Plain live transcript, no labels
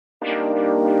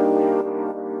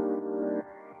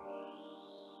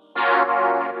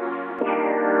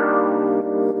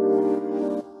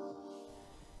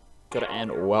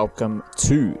and welcome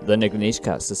to the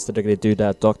Nigganishcast. It's the Diggity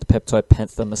Doodah, Dr. Peptoid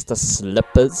Panther, Mr.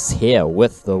 Slippers here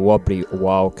with the Wobbly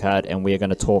Wildcard, and we're going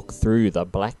to talk through the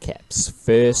Blackcaps'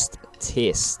 first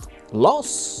test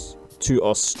loss to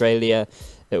Australia.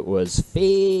 It was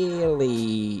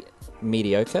fairly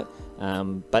mediocre,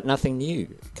 but nothing new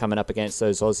coming up against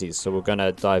those Aussies. So we're going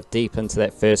to dive deep into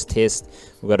that first test.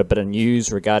 We've got a bit of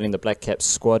news regarding the Blackcaps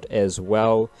squad as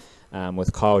well.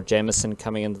 With Kyle Jamieson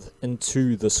coming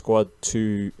into the squad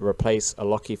to replace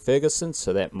Lockie Ferguson,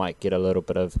 so that might get a little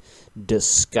bit of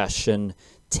discussion.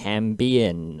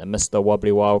 Tambien, Mr.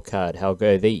 Wobbly Wildcard, how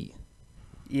go thee?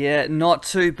 Yeah, not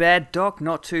too bad, Doc,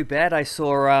 not too bad. I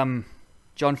saw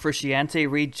John Frusciante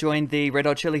rejoined the Red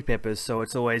Hot Chili Peppers, so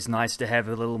it's always nice to have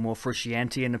a little more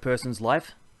Frusciante in a person's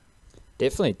life.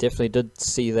 Definitely did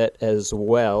see that as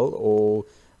well. Or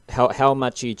how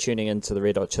much are you tuning into the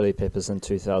Red Hot Chili Peppers in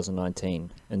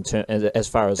 2019 as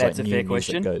far as That's like a new fair music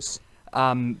question. goes?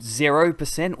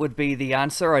 0% would be the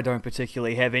answer. I don't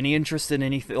particularly have any interest in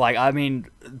anything. Like, I mean,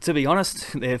 to be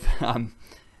honest, they're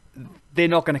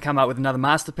not going to come out with another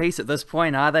masterpiece at this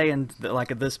point, are they? And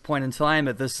like at this point in time,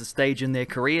 at this stage in their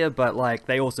career, but like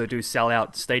they also do sell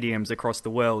out stadiums across the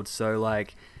world. So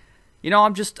like, you know,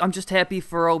 I'm just happy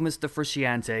for old Mr.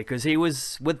 Frusciante because he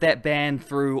was with that band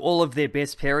through all of their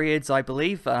best periods, I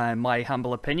believe. In my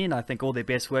humble opinion, I think all their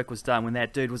best work was done when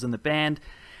that dude was in the band.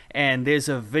 And there's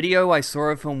a video I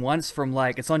saw of him once from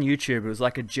like, it's on YouTube. It was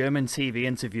like a German TV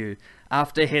interview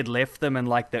after he'd left them in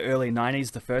like the early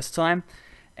 90s the first time.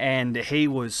 And he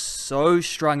was so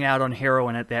strung out on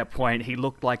heroin at that point, he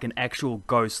looked like an actual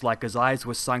ghost. Like his eyes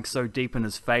were sunk so deep in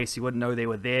his face, he wouldn't know they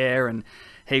were there. And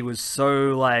he was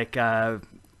so like,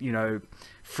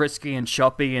 frisky and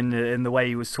choppy in the way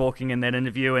he was talking in that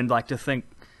interview. And like to think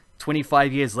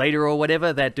 25 years later or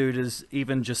whatever, that dude is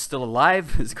even just still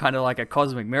alive is kind of like a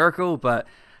cosmic miracle. But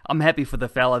I'm happy for the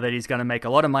fella that he's going to make a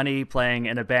lot of money playing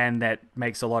in a band that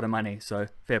makes a lot of money. So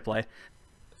fair play.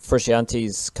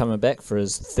 Frusciante's coming back for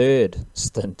his third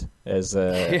stint as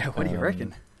a yeah. What do you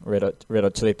reckon? Red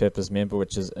Hot Chili Peppers member,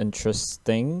 which is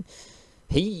interesting.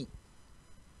 He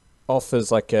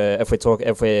offers like if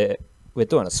we're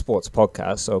doing a sports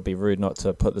podcast, so it'll be rude not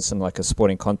to put this in like a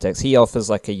sporting context. He offers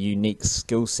like a unique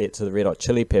skill set to the Red Hot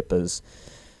Chili Peppers.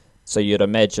 So you'd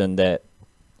imagine that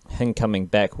him coming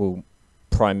back will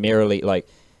primarily like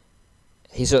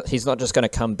he's not just going to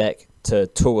come back to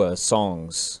tour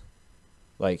songs.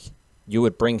 Like, you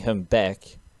would bring him back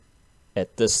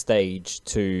at this stage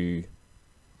to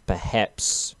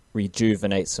perhaps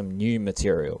rejuvenate some new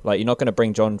material. Like, you're not going to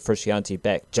bring John Frusciante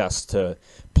back just to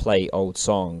play old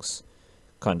songs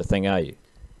kind of thing, are you?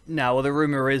 No, well, the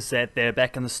rumor is that they're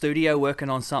back in the studio working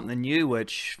on something new,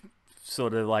 which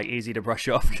sort of like easy to brush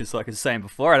off because like I was saying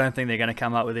before, I don't think they're going to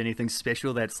come up with anything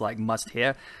special that's like must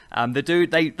hear. The dude,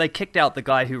 they kicked out the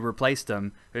guy who replaced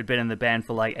him, who'd been in the band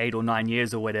for like 8 or 9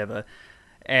 years or whatever.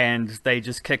 And they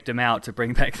just kicked him out to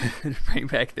bring back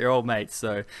their old mates.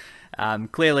 So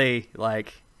clearly,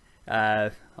 like I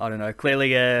don't know,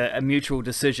 clearly a mutual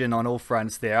decision on all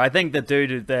fronts there. I think the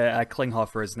dude,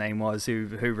 Klinghoffer, his name was, who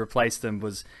replaced him,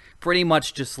 was pretty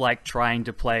much just like trying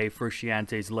to play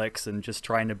Frusciante's licks and just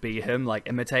trying to be him, like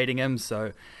imitating him.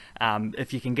 So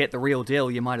if you can get the real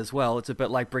deal, you might as well. It's a bit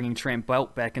like bringing Trent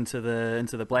Belt back into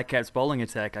the Blackcaps bowling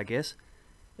attack, I guess.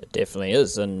 It definitely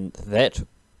is, and that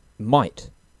might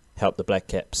help the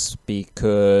Blackcaps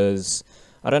because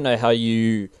I don't know how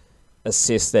you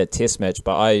assess that test match,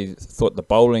 but I thought the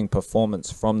bowling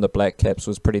performance from the Blackcaps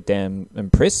was pretty damn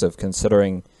impressive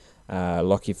considering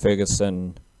Lockie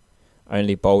Ferguson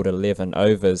only bowled 11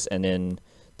 overs and then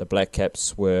the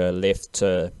Blackcaps were left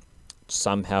to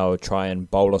somehow try and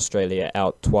bowl Australia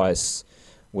out twice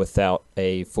without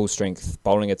a full-strength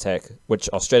bowling attack, which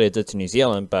Australia did to New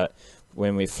Zealand, but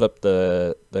when we flip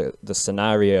the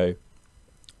scenario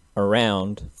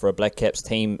around for a Blackcaps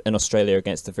team in Australia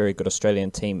against a very good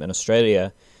Australian team in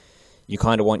Australia, you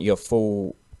kind of want your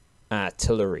full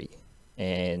artillery.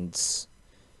 And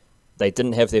they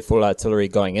didn't have their full artillery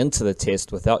going into the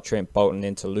test without Trent Bolton,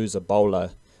 and to lose a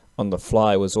bowler on the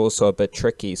fly was also a bit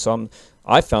tricky. So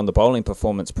I found the bowling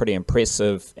performance pretty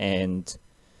impressive, and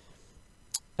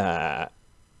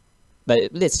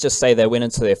let's just say they went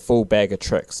into their full bag of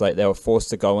tricks. Like, they were forced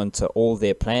to go into all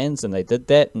their plans, and they did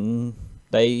that, and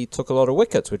they took a lot of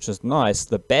wickets, which is nice.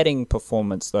 The batting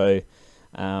performance, though,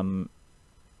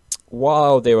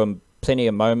 while there were plenty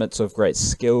of moments of great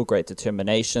skill, great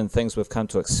determination, things we've come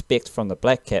to expect from the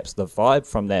Blackcaps, the vibe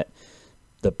from the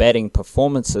batting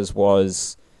performances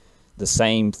was the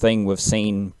same thing we've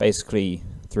seen basically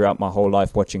throughout my whole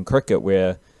life watching cricket,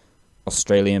 where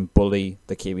Australian bully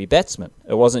the Kiwi batsman.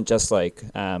 It wasn't just like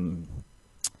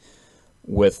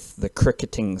with the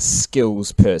cricketing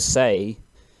skills per se,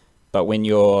 but when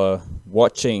you're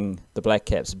watching the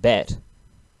Blackcaps bat,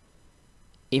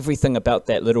 everything about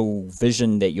that little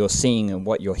vision that you're seeing and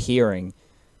what you're hearing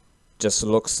just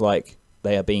looks like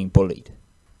they are being bullied.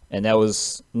 And that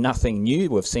was nothing new.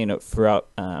 We've seen it throughout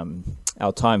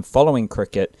our time following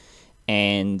cricket,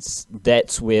 and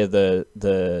that's where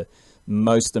the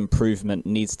most improvement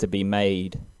needs to be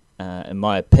made, in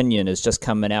my opinion, is just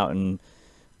coming out and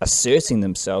asserting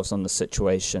themselves on the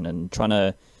situation and trying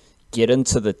to get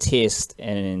into the test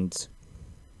and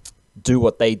do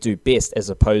what they do best, as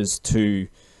opposed to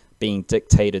being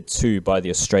dictated to by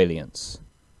the Australians.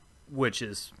 Which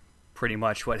is pretty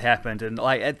much what happened, and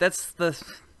like I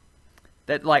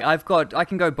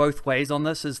can go both ways on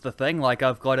this, is the thing. Like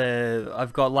I've got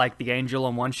like the angel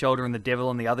on one shoulder and the devil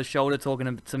on the other shoulder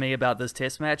talking to me about this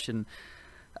test match, and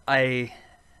I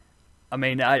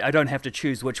don't have to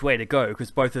choose which way to go,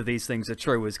 because both of these things are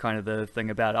true, is kind of the thing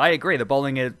about it. I agree,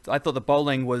 I thought the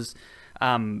bowling was,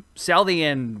 Southey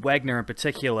and Wagner in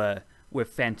particular were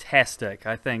fantastic.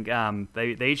 I think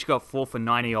they each got 4 for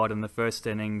 90 odd in the first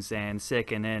innings, and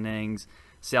second innings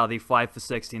Southey 5 for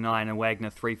 69 and Wagner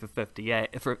 3 for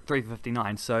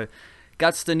 59. So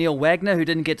guts to Neil Wagner, who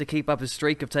didn't get to keep up his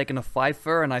streak of taking a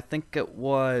 5-fer, and I think it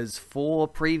was 4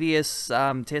 previous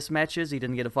test matches. He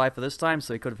didn't get a 5-fer this time,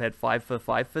 so he could have had 5 for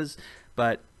 5-fers,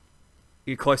 but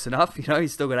you're close enough.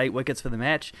 He's still got 8 wickets for the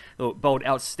match. Bowled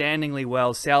outstandingly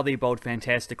well. Southey bowled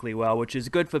fantastically well, which is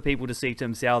good for people to see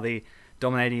Tim Southey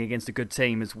dominating against a good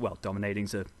team as well.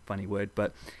 Dominating's a funny word,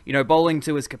 but bowling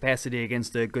to his capacity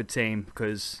against a good team,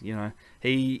 because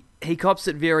he cops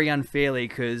it very unfairly,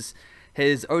 because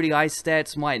his ODI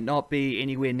stats might not be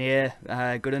anywhere near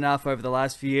good enough over the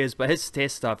last few years, but his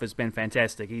test stuff has been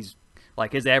fantastic. His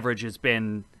average has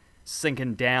been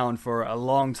sinking down for a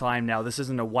long time now. This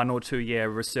isn't a 1 or 2 year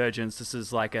resurgence. This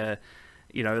is like the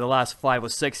last 5 or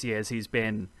 6 years he's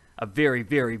been a very,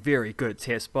 very, very good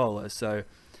test bowler. So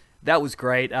that was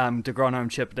great. De Gronholm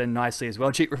chipped in nicely as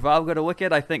well. Jeet Raval got a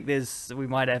wicket. I think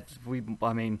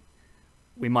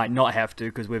we might not have to,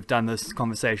 because we've done this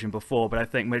conversation before, but I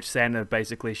think Mitch Santner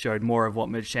basically showed more of what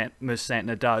Mitch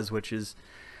Santner does, which is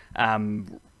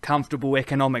comfortable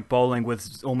economic bowling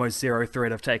with almost zero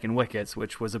threat of taking wickets,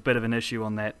 which was a bit of an issue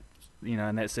on that,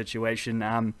 in that situation.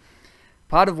 That's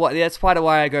part of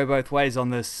why I go both ways on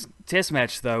this test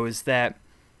match, though, is that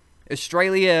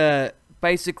Australia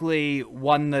basically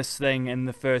won this thing in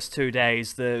the first 2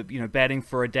 days. Batting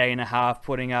for a day and a half,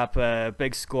 putting up a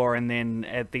big score, and then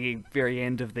at the very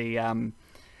end of that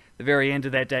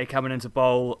day, coming into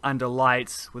bowl under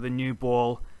lights with a new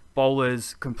ball,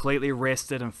 bowlers completely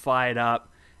rested and fired up,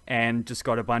 and just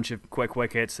got a bunch of quick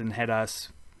wickets and had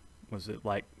us. It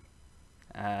was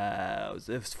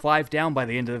 5 down by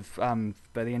the end of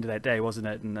that day, wasn't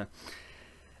it? And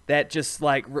that just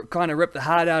kind of ripped the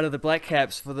heart out of the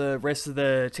Blackcaps for the rest of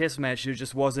the test match. There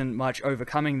just wasn't much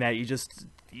overcoming that.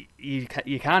 You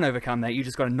can't overcome that. You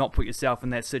just got to not put yourself in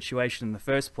that situation in the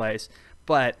first place.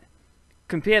 But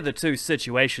compare the two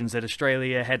situations that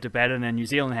Australia had to bat in and New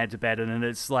Zealand had to bat in, and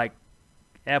it's like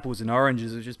apples and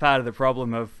oranges, which is part of the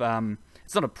problem of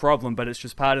it's not a problem, but it's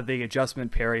just part of the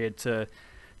adjustment period to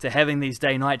having these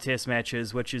day-night test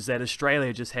matches, which is that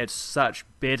Australia just had such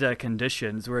better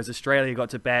conditions, whereas Australia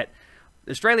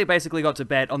basically got to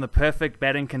bat on the perfect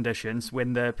batting conditions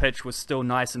when the pitch was still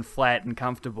nice and flat and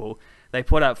comfortable. They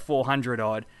put up 400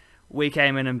 odd. We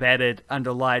came in and batted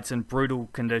under lights and brutal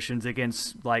conditions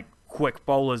against quick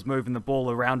bowlers moving the ball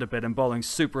around a bit and bowling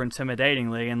super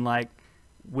intimidatingly, and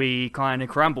we kind of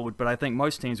crumbled. But I think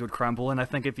most teams would crumble, and I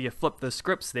think if you flip the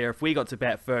scripts there, if we got to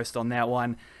bat first on that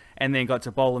one and then got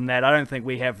to bowl in that, I don't think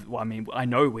we have, I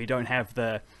know we don't have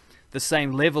the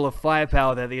same level of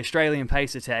firepower that the Australian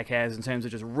pace attack has in terms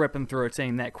of just ripping through a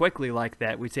team that quickly like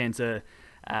that. We tend to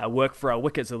work for our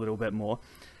wickets a little bit more,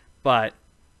 but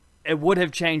it would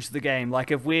have changed the game.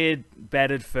 If we'd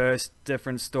batted first,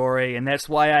 different story, and that's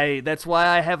why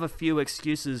I have a few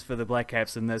excuses for the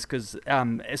Blackcaps in this, because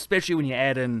especially when you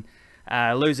add in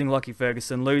losing Lockie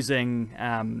Ferguson, losing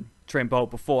Trent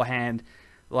Boult beforehand,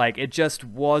 it just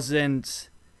wasn't.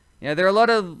 There are a lot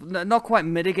of not quite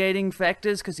mitigating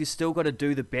factors, because you still got to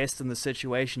do the best in the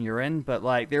situation you're in, but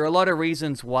there are a lot of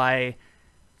reasons why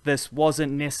this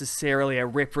wasn't necessarily a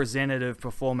representative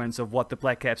performance of what the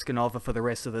Blackcaps can offer for the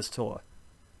rest of this tour.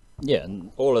 Yeah,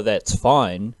 and all of that's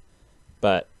fine,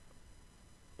 but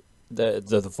the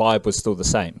vibe was still the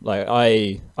same.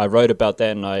 I wrote about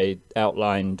that and I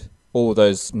outlined all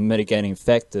those mitigating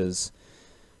factors,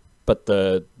 but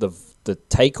the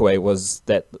takeaway was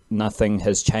that nothing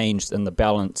has changed in the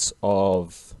balance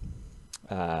of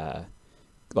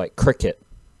like cricket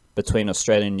between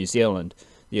Australia and New Zealand.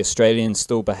 The Australians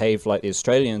still behave like the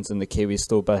Australians, and the Kiwis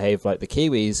still behave like the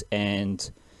Kiwis.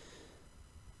 And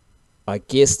I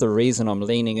guess the reason I'm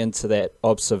leaning into that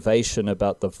observation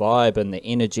about the vibe and the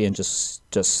energy and just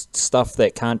stuff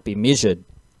that can't be measured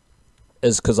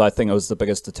is because I think it was the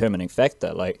biggest determining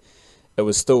factor. Like, it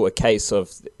was still a case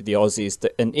of the Aussies,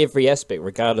 in every aspect,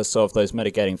 regardless of those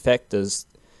mitigating factors,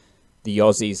 the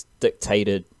Aussies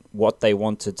dictated what they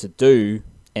wanted to do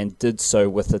and did so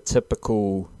with a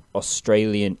typical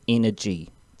Australian energy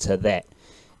to that.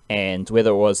 And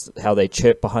whether it was how they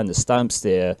chirped behind the stumps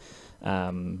there,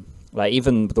 like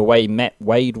even the way Matt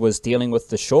Wade was dealing with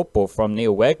the short ball from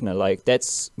Neil Wagner, like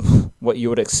that's what you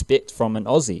would expect from an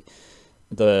Aussie.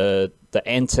 The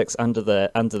antics under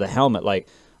the helmet, like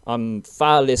I'm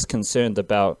far less concerned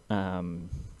about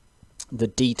the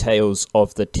details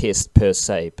of the test per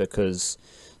se, because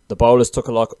the bowlers took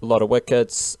a lot of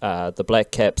wickets. The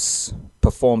Blackcaps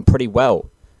performed pretty well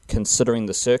considering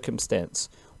the circumstance.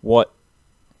 What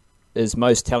is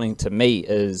most telling to me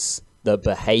is the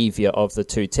behaviour of the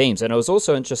two teams. And it was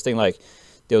also interesting, like,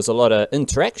 there was a lot of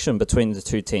interaction between the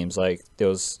two teams. Like, there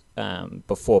was,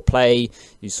 before play,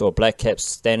 you saw Blackcaps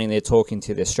standing there talking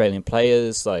to the Australian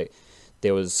players. Like,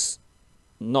 there was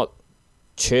not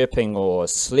chirping or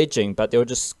sledging, but there were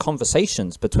just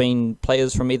conversations between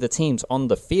players from either teams on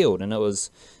the field. And it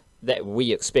was that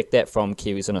we expect that from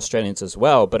Kiwis and Australians as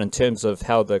well. But in terms of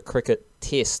how the cricket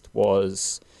test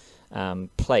was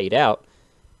played out,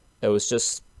 it was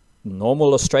just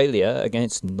normal Australia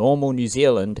against normal New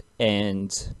Zealand,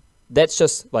 and that's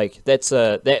just like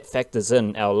that factors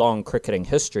in our long cricketing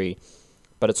history,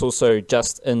 but it's also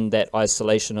just in that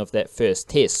isolation of that first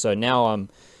test. So now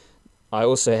I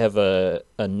also have a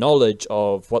knowledge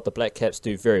of what the Blackcaps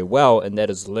do very well, and that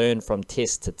is learn from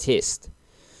test to test.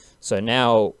 So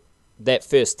now that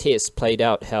first test played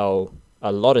out how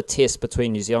a lot of tests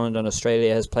between New Zealand and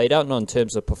Australia has played out, not in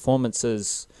terms of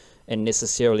performances and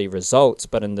necessarily results,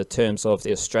 but in the terms of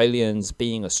the Australians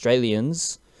being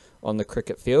Australians on the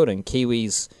cricket field and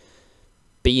Kiwis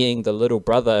being the little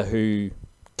brother who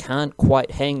can't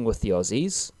quite hang with the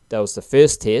Aussies. That was the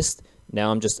first test.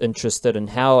 Now I'm just interested in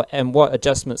how and what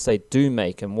adjustments they do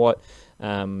make, and what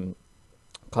kind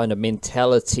of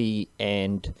mentality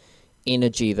and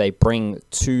energy they bring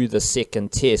to the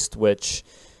second test, which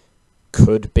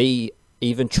could be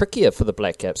even trickier for the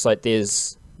Blackcaps. Like,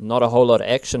 there's not a whole lot of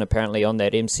action apparently on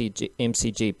that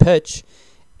MCG pitch,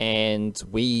 and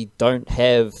we don't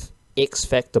have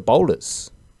X-factor bowlers.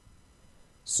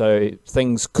 So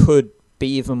things could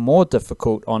be even more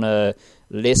difficult on a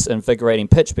less invigorating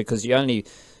pitch, because it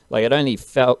only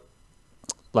felt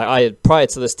like prior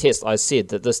to this test, I said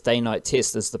that this day-night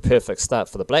test is the perfect start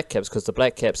for the Blackcaps, because the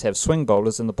Blackcaps have swing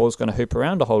bowlers and the ball's going to hoop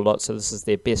around a whole lot, so this is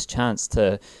their best chance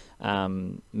to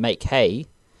make hay.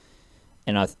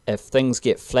 And if things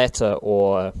get flatter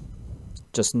or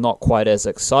just not quite as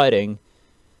exciting,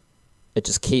 it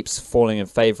just keeps falling in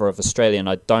favour of Australia. And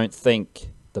I don't think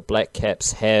the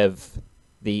Blackcaps have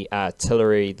the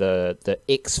artillery, the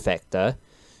X factor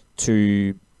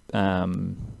to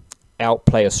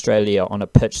outplay Australia on a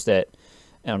pitch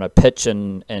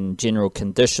and general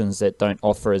conditions that don't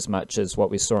offer as much as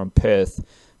what we saw in Perth,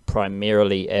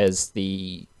 primarily as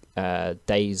the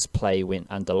day's play went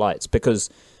under lights.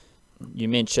 Because you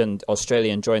mentioned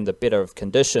Australia enjoying the better of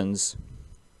conditions.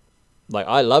 Like,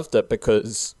 I loved it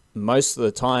because most of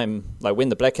the time, like when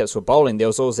the Blackcaps were bowling, there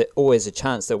was always a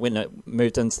chance that when it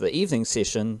moved into the evening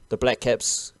session, the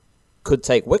Blackcaps could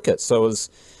take wickets. So it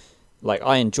was like,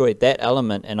 I enjoyed that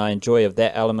element, and I enjoy of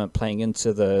that element playing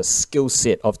into the skill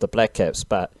set of the Blackcaps,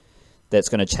 but that's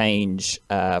going to change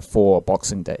for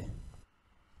Boxing Day.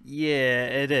 Yeah,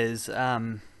 it is.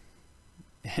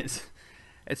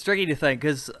 It's tricky to think,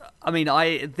 because I mean,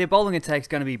 their bowling attack's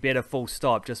going to be better full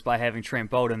stop just by having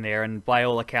Trent Boult in there, and by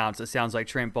all accounts it sounds like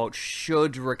Trent Boult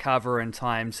should recover in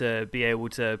time to be able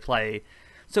to play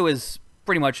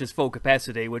pretty much his full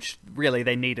capacity, which really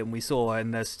they need him. We saw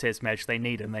in this test match they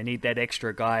need him. They need that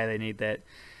extra guy. They need that,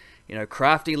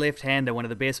 crafty left-hander, one of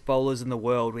the best bowlers in the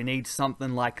world. We need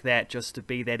something like that just to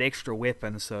be that extra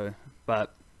weapon. So,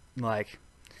 but like,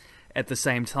 at the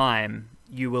same time,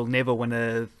 you will never win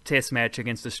a test match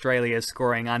against Australia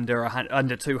scoring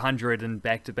under 200 in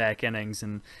back-to-back innings,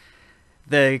 and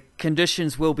the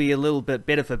conditions will be a little bit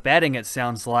better for batting, it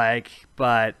sounds like,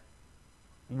 but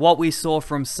what we saw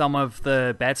from some of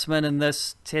the batsmen in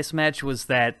this test match was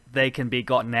that they can be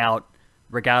gotten out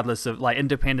regardless of, like,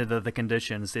 independent of the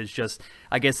conditions. There's just,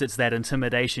 I guess it's that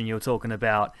intimidation you're talking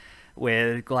about,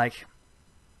 where, like,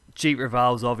 Jeet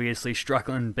Raval's obviously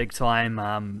struggling big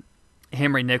time.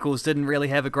 Henry Nichols didn't really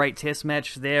have a great test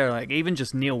match there. Like, even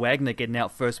just Neil Wagner getting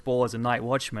out first ball as a night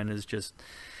watchman is just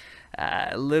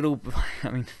a little... I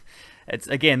mean, it's,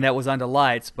 again, that was under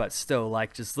lights, but still,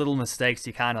 like, just little mistakes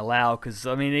you can't allow. Because,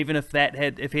 I mean, even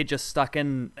if he'd just stuck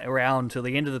in around till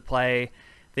the end of the play,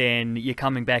 then you're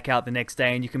coming back out the next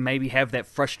day and you can maybe have that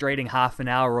frustrating half an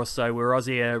hour or so where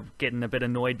Aussie are getting a bit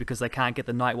annoyed because they can't get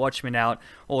the night watchman out.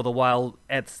 All the while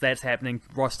that's happening,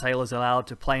 Ross Taylor's allowed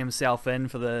to play himself in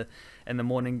the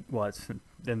morning,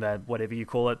 in the whatever you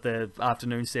call it, the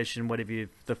afternoon session,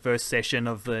 the first session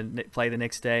of the play the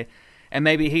next day. And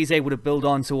maybe he's able to build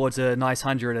on towards a nice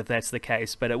 100 if that's the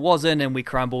case. But it wasn't, and we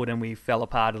crumbled and we fell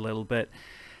apart a little bit.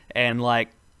 And like,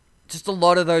 just a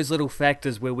lot of those little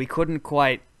factors where we couldn't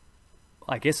quite,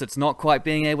 I guess it's not quite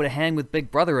being able to hang with Big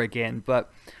Brother again,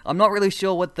 but I'm not really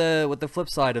sure what the flip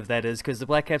side of that is, because the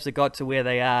Blackcaps have got to where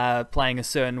they are playing a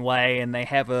certain way and they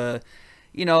have a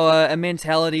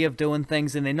mentality of doing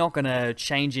things, and they're not going to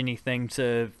change anything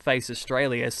to face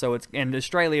Australia. And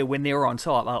Australia, when they're on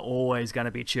top, are always going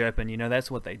to be chirping.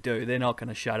 That's what they do. They're not going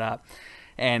to shut up.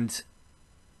 And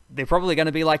they're probably going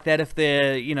to be like that if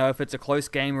they're, if it's a close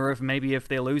game or if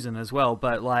they're losing as well.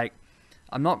 But like,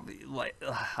 we don't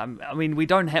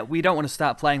want to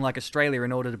start playing like Australia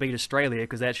in order to beat Australia,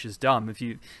 because that's just dumb. If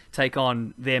you take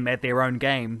on them at their own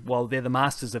game, well, they're the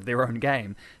masters of their own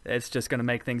game. It's just going to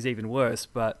make things even worse.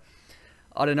 But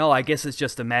I don't know. I guess it's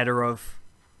just a matter of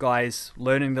guys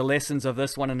learning the lessons of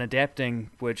this one and adapting,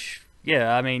 which,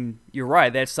 yeah, I mean, you're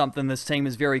right. That's something this team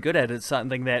is very good at. It's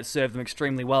something that served them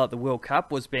extremely well at the World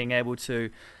Cup, was being able to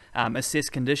assess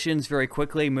conditions very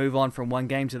quickly, move on from one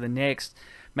game to the next,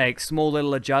 make small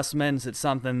little adjustments. It's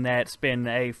something that's been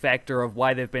a factor of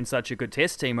why they've been such a good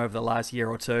test team over the last year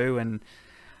or two. And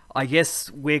I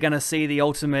guess we're going to see the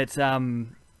ultimate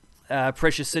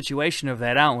precious situation of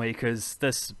that, aren't we? Because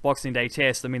this Boxing Day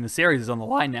test, I mean, the series is on the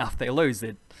line now. If they lose,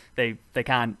 they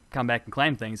can't come back and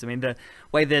claim things. I mean, the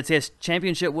way the test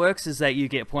championship works is that you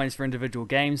get points for individual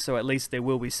games, so at least there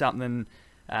will be something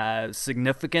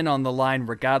significant on the line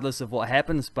regardless of what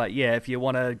happens. But yeah, if you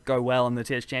want to go well in the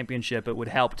test championship, it would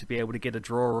help to be able to get a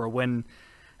draw or a win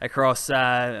across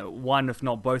one, if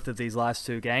not both of these last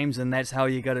two games, and that's how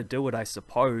you got to do it, I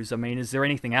suppose. I mean, is there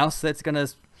anything else that's going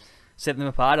to set them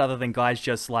apart other than guys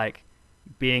just like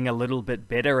being a little bit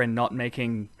better and not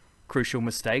making crucial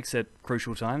mistakes at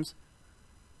crucial times?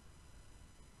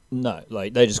 No,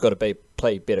 like, they just got to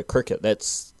play better cricket.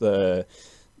 That's the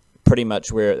pretty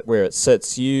much where it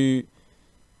sits. You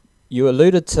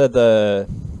alluded to the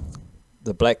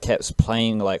Blackcaps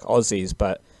playing like Aussies,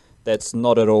 but that's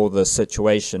not at all the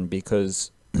situation, because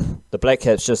the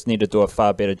Blackcaps just need to do a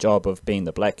far better job of being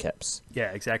the Blackcaps.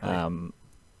 Yeah, exactly.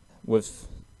 We've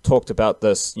talked about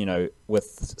this,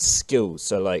 with skills.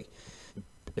 So like,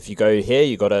 if you go here,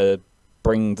 you got to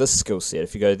bring this skill set.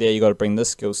 If you go there, you got to bring this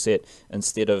skill set,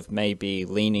 instead of maybe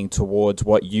leaning towards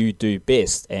what you do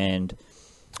best. And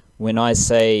when I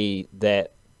say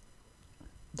that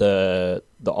the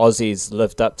Aussies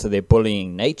lived up to their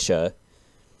bullying nature,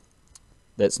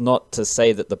 that's not to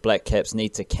say that the Blackcaps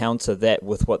need to counter that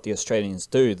with what the Australians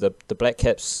do. The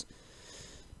Blackcaps,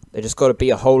 they just got to be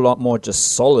a whole lot more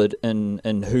just solid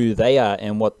in who they are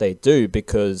and what they do,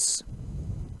 because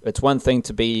it's one thing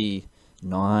to be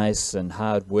nice and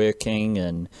hardworking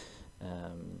and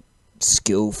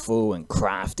skillful and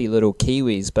crafty little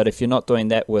Kiwis, but if you're not doing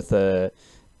that with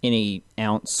any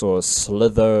ounce or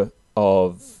slither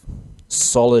of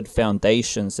solid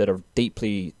foundations that are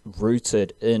deeply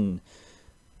rooted in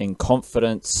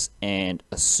confidence and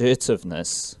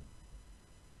assertiveness,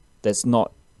 that's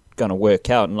not going to work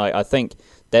out. And like, I think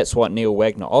that's what Neil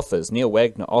Wagner offers. Neil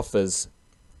Wagner offers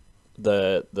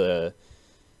the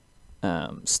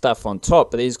stuff on top,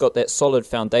 but he's got that solid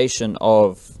foundation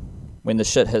of, when the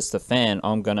shit hits the fan,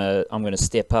 I'm gonna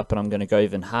step up and I'm gonna go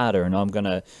even harder, and I'm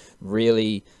gonna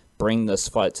really bring this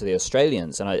fight to the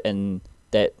Australians. And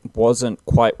that wasn't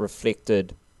quite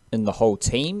reflected in the whole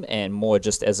team, and more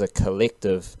just as a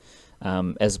collective,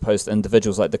 as opposed to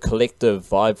individuals. Like, the collective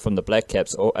vibe from the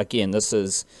Blackcaps, or again, this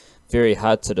is very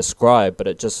hard to describe, but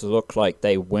it just looked like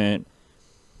they weren't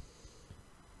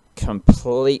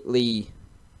completely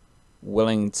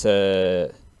willing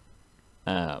to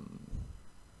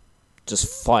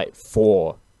just fight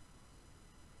for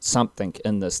something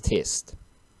in this test.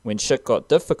 When shit got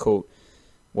difficult,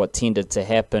 what tended to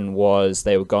happen was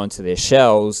they would go into their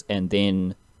shells, and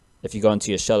then if you go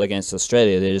into your shell against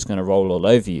Australia, they're just going to roll all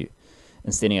over you,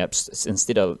 instead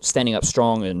of standing up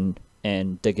strong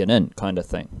and digging in, kind of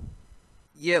thing.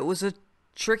 Yeah, it was a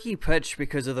tricky pitch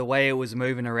because of the way it was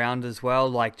moving around as well,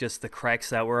 like just the cracks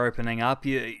that were opening up.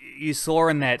 You saw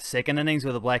in that second innings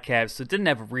with the Blackcaps, it didn't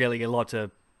have really a lot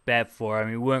to bat for. I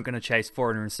mean, we weren't going to chase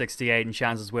 468, and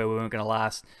chances were we weren't going to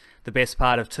last the best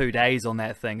part of 2 days on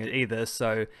that thing either.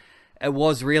 So it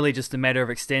was really just a matter of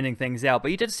extending things out.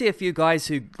 But you did see a few guys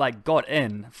who like got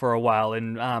in for a while,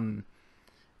 and I'm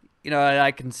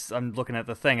looking at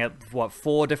the thing at what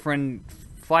 5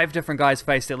 different guys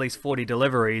faced at least 40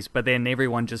 deliveries, but then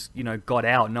everyone just got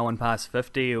out. No one passed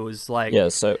 50. It was like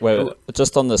So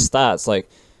just on the starts, like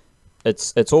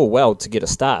it's all well to get a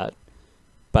start,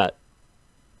 but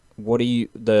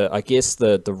I guess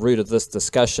the root of this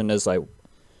discussion is like,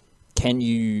 can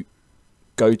you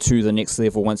go to the next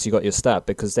level once you got your start?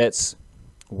 Because that's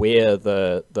where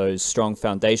those strong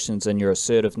foundations and your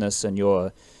assertiveness and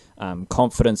your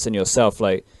confidence in yourself,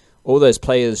 like all those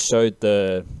players showed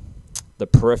the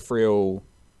peripheral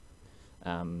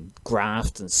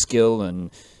graft and skill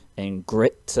and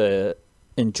grit to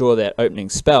endure that opening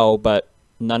spell, but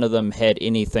none of them had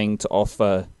anything to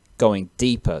offer going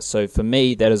deeper. So for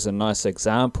me, that is a nice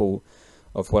example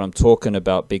of what I'm talking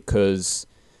about, because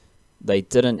they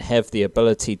didn't have the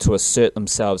ability to assert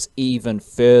themselves even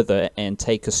further and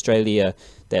take Australia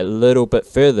that little bit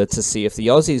further to see if the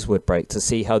Aussies would break, to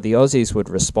see how the Aussies would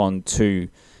respond to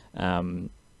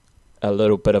a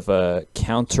little bit of a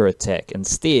counter-attack.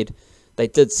 Instead, they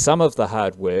did some of the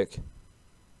hard work,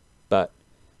 but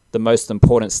the most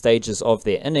important stages of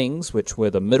their innings, which were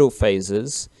the middle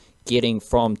phases, getting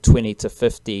from 20 to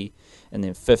 50 and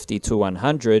then 50 to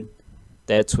 100,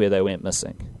 that's where they went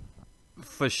missing.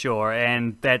 For sure,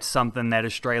 and that's something that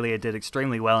Australia did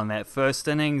extremely well in that first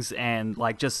innings, and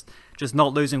like just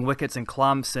not losing wickets in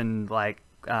clumps, and like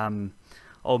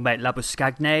old mate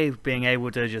Labuschagne being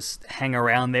able to just hang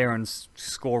around there and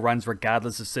score runs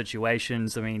regardless of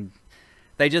situations. I mean,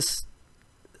 let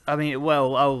me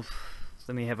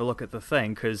have a look at the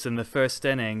thing, because in the first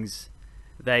innings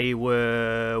they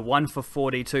were 1 for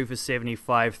 40, 2 for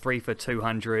 75, 3 for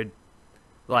 200,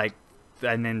 like,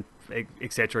 and then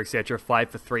etc, 5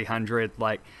 for 300,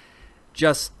 like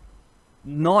just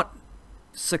not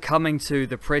succumbing to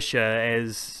the pressure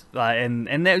as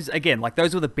and those, again, like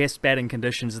those were the best batting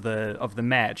conditions of the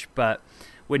match. But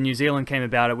when New Zealand came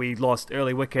about it, we lost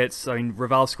early wickets. I mean,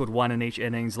 Raval scored 1 in each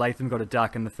innings. Latham got a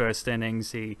duck in the first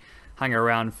innings. He hung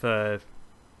around for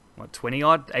 20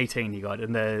 odd, 18 he got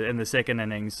in the second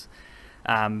innings,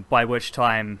 by which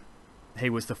time he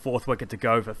was the 4th wicket to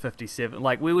go for 57.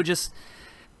 Like we just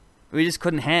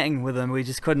couldn't hang with them. We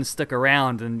just couldn't stick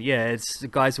around. And yeah,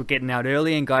 guys were getting out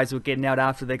early and guys were getting out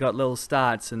after they got little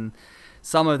starts. And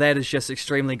some of that is just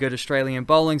extremely good Australian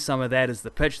bowling. Some of that is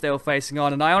the pitch they were facing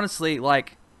on. And I honestly,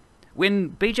 like,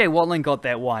 when BJ Watling got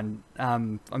that one,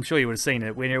 I'm sure you would have seen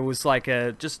it, when it was like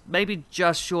maybe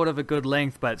just short of a good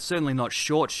length, but certainly not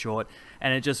short.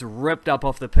 And it just ripped up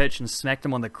off the pitch and smacked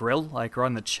him on the grill, like, or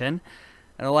on the chin.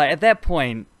 And like, at that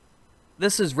point,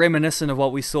 this is reminiscent of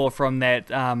what we saw from that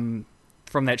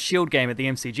Shield game at the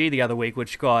MCG the other week,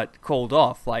 which got called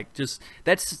off. Like, just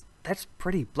that's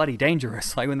pretty bloody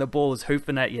dangerous. Like when the ball is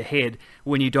hoofing at your head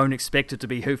when you don't expect it to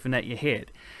be hoofing at your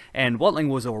head. And Watling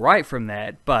was all right from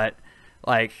that, but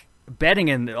like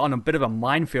batting on a bit of a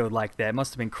minefield like that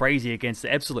must have been crazy against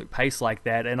the absolute pace like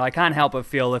that. And I can't help but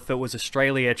feel if it was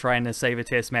Australia trying to save a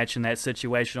test match in that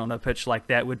situation on a pitch like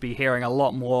that, would be hearing a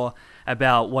lot more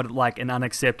about what like an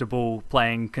unacceptable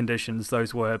playing conditions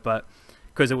those were. But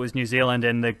because it was New Zealand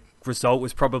and the result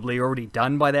was probably already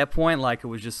done by that point, like it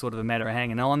was just sort of a matter of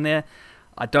hanging on there.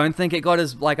 I don't think it got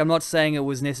as, like, I'm not saying it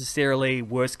was necessarily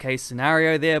worst case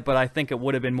scenario there, but I think it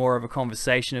would have been more of a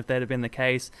conversation if that had been the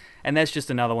case. And that's just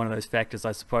another one of those factors,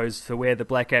 I suppose, for where the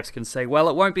Blackcaps can say, well,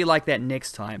 it won't be like that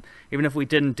next time. Even if we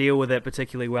didn't deal with it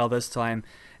particularly well this time,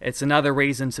 it's another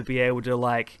reason to be able to,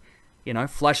 like,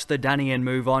 flush the dunny and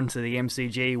move on to the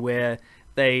MCG, where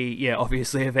they,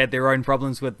 obviously have had their own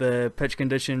problems with the pitch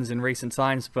conditions in recent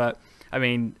times, but I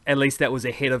mean, at least that was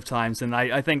ahead of times, and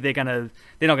I think they're not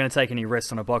going to take any risks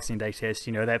on a Boxing Day test.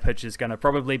 That pitch is going to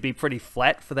probably be pretty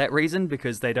flat for that reason,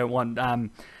 because they don't want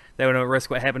to risk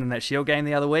what happened in that Shield game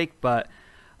the other week. But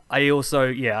I also,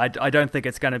 I don't think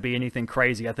it's going to be anything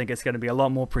crazy. I think it's going to be a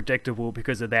lot more predictable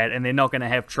because of that, and they're not going to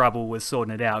have trouble with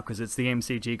sorting it out because it's the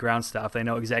MCG ground staff. They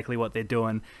know exactly what they're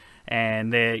doing.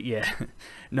 And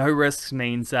no risks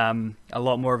means a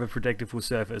lot more of a predictable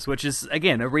surface, which is,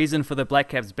 again, a reason for the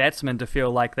Blackcaps batsmen to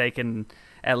feel like they can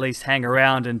at least hang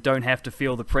around and don't have to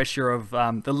feel the pressure of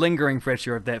the lingering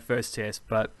pressure of that first test.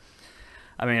 But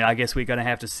I mean, I guess we're going to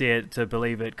have to see it to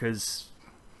believe it, because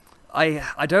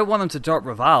I don't want them to drop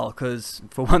Raval, because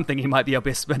for one thing, he might be our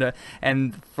best spinner,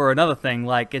 and for another thing,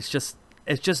 like, it's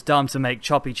it's just dumb to make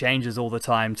choppy changes all the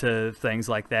time to things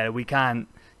like that. We can't,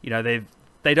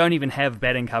 they don't even have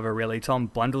batting cover really. Tom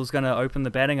Blundell's going to open the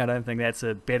batting. I don't think that's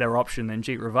a better option than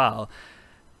Jeet Raval.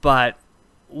 But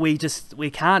we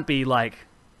can't be like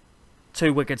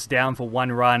 2 wickets down for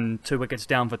 1 run, 2 wickets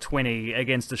down for 20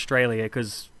 against Australia,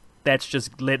 because that's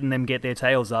just letting them get their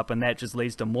tails up, and that just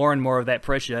leads to more and more of that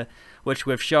pressure, which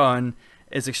we've shown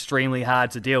is extremely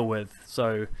hard to deal with.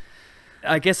 So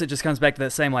I guess it just comes back to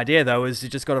that same idea, though, is you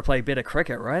just got to play better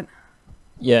cricket, right?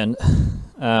 Yeah,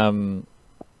 and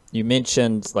you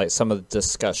mentioned like some of the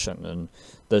discussion, and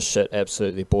this shit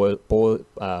absolutely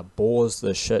bores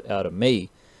the shit out of me,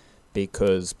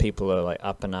 because people are like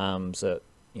up in arms at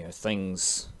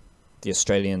things the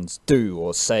Australians do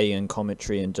or say in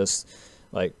commentary, and just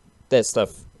like that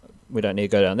stuff. We don't need to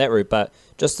go down that route, but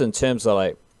just in terms of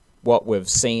like what we've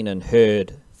seen and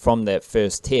heard from that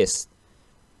first test,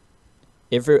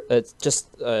 it's just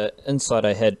insight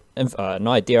I had, an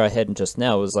idea I had just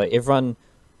now was like everyone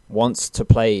wants to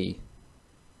play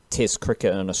Test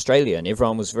cricket in Australia, and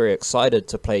everyone was very excited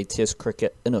to play Test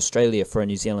cricket in Australia for a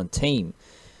New Zealand team.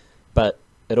 But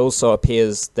it also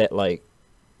appears that like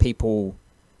people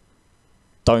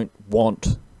don't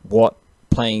want what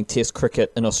playing Test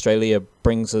cricket in Australia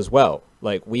brings as well.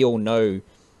 Like, we all know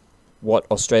what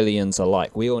Australians are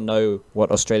like. We all know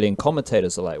what Australian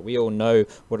commentators are like. We all know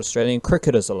what Australian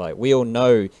cricketers are like. We all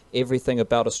know everything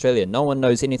about Australia. No one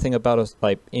knows anything about us,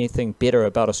 like anything better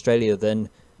about Australia than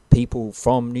people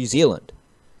from New Zealand.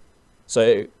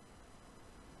 So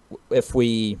if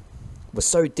we were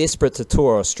so desperate to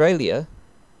tour Australia,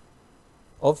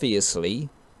 obviously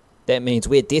that means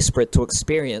we're desperate to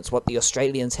experience what the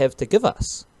Australians have to give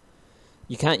us.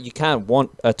 You can't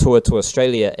want a tour to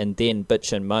Australia and then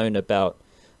bitch and moan about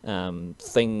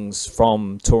things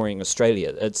from touring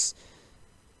Australia.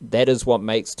 That is what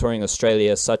makes touring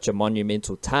Australia such a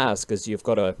monumental task, is you've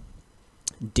got to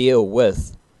deal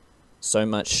with so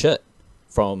much shit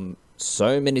from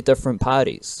so many different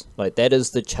parties. Like, that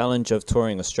is the challenge of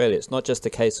touring Australia. It's not just a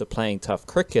case of playing tough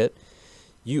cricket.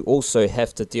 You also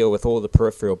have to deal with all the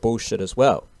peripheral bullshit as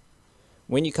well.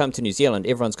 When you come to New Zealand,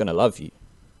 everyone's going to love you.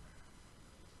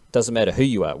 Doesn't matter who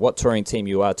you are, what touring team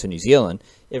you are to New Zealand,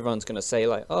 everyone's going to say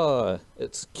like, oh,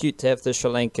 it's cute to have the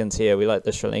Sri Lankans here. We like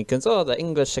the Sri Lankans. Oh, the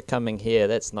English are coming here.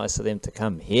 That's nice of them to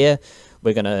come here.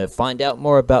 We're going to find out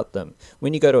more about them.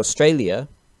 When you go to Australia,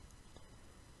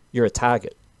 you're a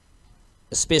target,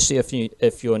 especially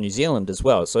if you're New Zealand as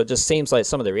well. So it just seems like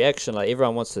some of the reaction, like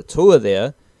everyone wants to tour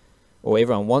there, or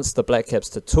everyone wants the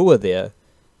Blackcaps to tour there,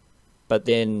 but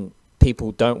then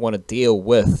people don't want to deal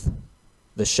with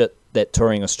the shit that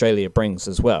touring Australia brings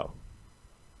as well.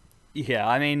 Yeah,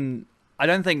 I mean, I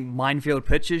don't think minefield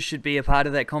pitches should be a part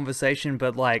of that conversation,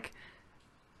 but like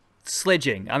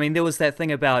sledging. I mean, there's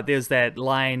that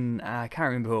line, I can't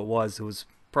remember who it was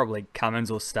probably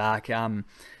Cummins or Stark.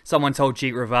 Someone told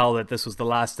Jeet Raval that this was the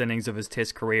last innings of his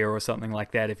Test career or something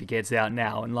like that if he gets out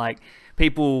now. And like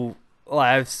people,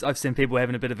 I've seen people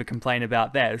having a bit of a complaint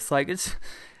about that. It's like,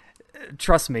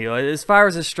 trust me, as far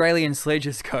as Australian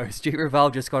sledges goes, Jeet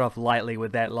Raval just got off lightly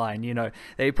with that line.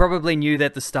 They probably knew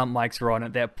that the stump mics were on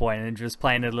at that point and just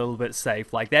playing it a little bit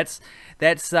safe. Like that's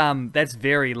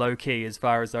very low key as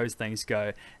far as those things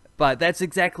go. But that's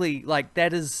exactly like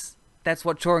that's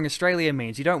what touring Australia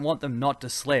means. You don't want them not to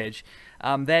sledge.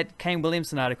 That Kane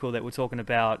Williamson article that we're talking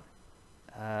about,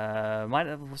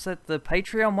 was it the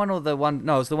Patreon one or the one?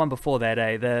 No, it was the one before that.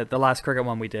 The last cricket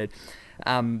one we did.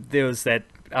 There was that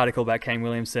article about Kane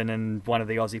Williamson in one of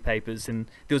the Aussie papers, and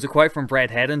there was a quote from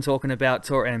Brad Haddin talking about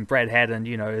and Brad Haddin,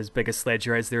 his biggest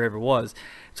sledger as there ever was,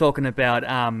 talking about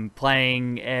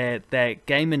playing at that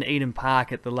game in Eden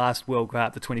Park at the last World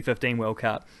Cup, the 2015 World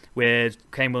Cup, where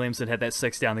Kane Williamson had that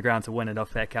 6 down the ground to win it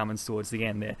off Pat Cummins towards the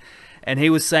end there. And he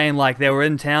was saying like they were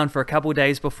in town for a couple of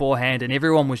days beforehand, and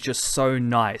everyone was just so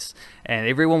nice, and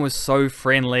everyone was so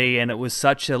friendly, and it was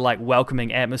such a like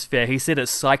welcoming atmosphere. He said it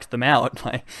psyched them out.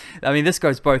 Like, I mean, this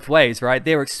goes both ways, right?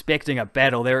 They're expecting a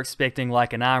battle. They're expecting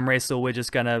like an arm wrestle. We're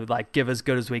just gonna like give as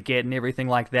good as we get and everything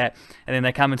like that. And then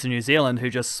they come into New Zealand, who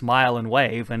just smile and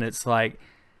wave, and it's like,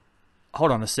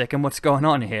 hold on a second, what's going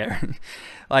on here?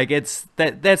 Like, that's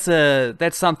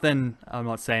something, I'm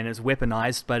not saying it's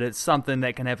weaponized, but it's something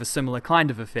that can have a similar kind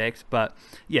of effect. But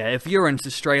yeah, if you're in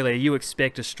Australia, you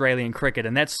expect Australian cricket,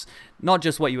 and that's not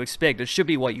just what you expect, it should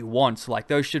be what you want. Like,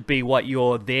 those should be what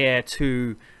you're there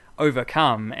to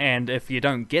overcome. And if you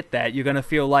don't get that, you're going to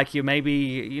feel like you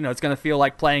maybe, it's going to feel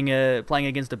like playing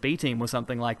against a B team or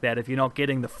something like that if you're not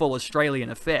getting the full Australian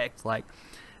effect. Like,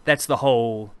 that's the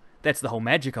whole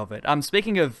magic of it.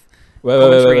 Speaking of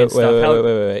commentary and stuff.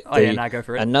 Wait. Oh yeah, now go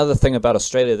for it. Another thing about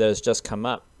Australia that has just come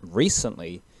up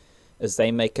recently is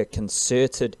they make a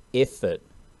concerted effort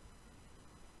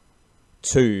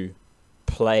to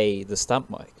play the stump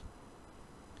mic.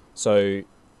 So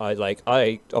I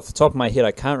off the top of my head,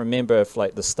 I can't remember if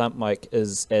like the stump mic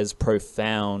is as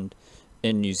profound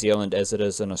in New Zealand as it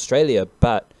is in Australia,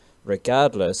 but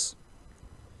regardless,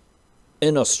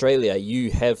 in Australia you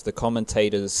have the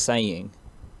commentators saying,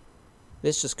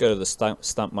 let's just go to the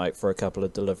stump mic for a couple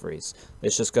of deliveries.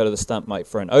 Let's just go to the stump mic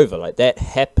for an over. Like that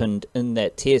happened in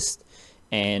that test,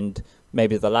 and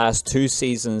maybe the last 2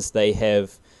 seasons they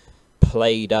have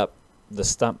played up the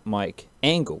stump mic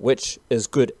angle, which is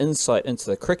good insight into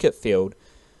the cricket field,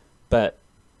 but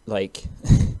like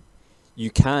you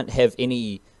can't have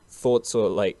any thoughts or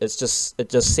like it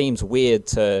just seems weird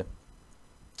to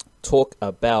talk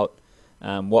about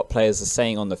what players are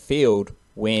saying on the field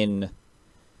when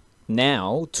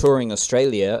now touring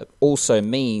Australia also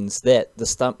means that the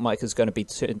stump mic is going to be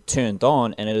turned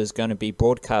on and it is going to be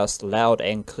broadcast loud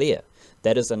and clear.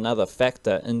 That is another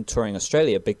factor in touring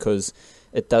Australia because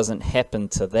it doesn't happen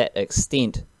to that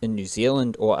extent in New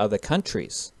Zealand or other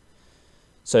countries.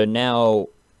 So now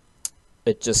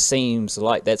it just seems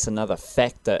like that's another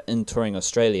factor in touring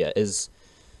Australia, is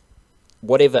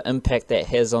whatever impact that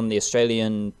has on the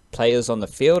Australian players on the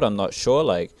field, I'm not sure.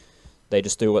 Like, they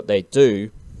just do what they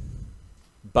do.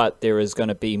 But there is going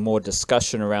to be more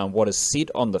discussion around what is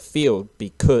said on the field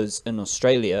because in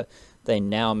Australia, they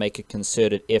now make a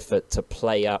concerted effort to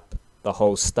play up the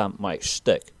whole stump mic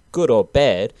shtick. Good or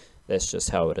bad, that's just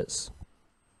how it is.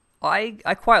 I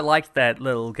quite liked that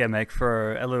little gimmick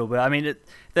for a little bit. I mean,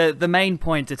 the main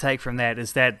point to take from that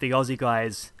is that the Aussie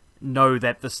guys know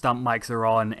that the stump mics are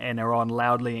on and are on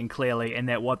loudly and clearly, and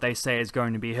that what they say is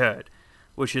going to be heard,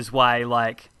 which is why,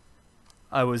 like,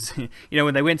 I was,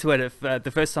 when they went to it,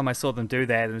 the first time I saw them do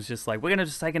that, it was just like, we're going to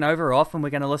just take an over off and we're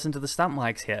going to listen to the stump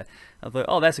mics here. I thought,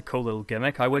 oh, that's a cool little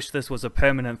gimmick. I wish this was a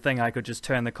permanent thing. I could just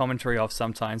turn the commentary off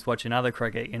sometimes watching other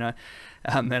cricket, and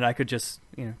I could just,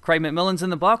 Craig McMillan's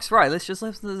in the box, right, let's just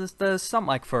listen to the stump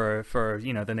mic for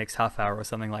the next half hour or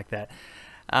something like that.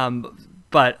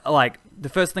 But, like, the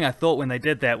first thing I thought when they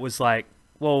did that was like,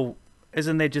 well,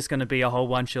 isn't there just going to be a whole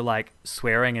bunch of like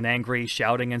swearing and angry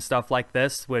shouting and stuff like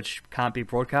this, which can't be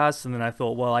broadcast? And then I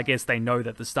thought, well, I guess they know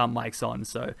that the stump mic's on,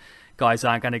 so guys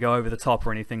aren't going to go over the top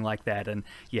or anything like that. And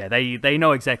yeah, they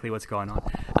know exactly what's going on.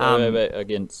 Wait.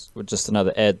 Again, just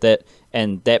another ad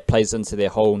that plays into their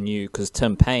whole new, because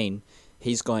Tim Payne,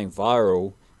 he's going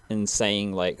viral in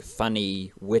saying like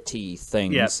funny, witty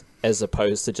things as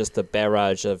opposed to just a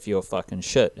barrage of your fucking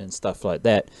shit and stuff like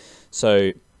that.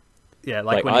 So. Yeah,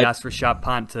 like when he asked for Sharp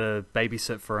Punt to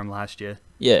babysit for him last year.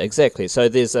 Yeah, exactly. So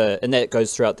there's and that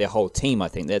goes throughout their whole team. I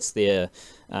think that's their,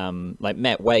 like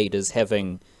Matt Wade is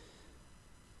having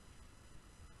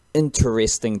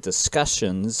interesting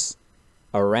discussions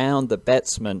around the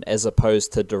batsman as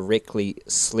opposed to directly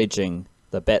sledging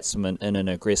the batsman in an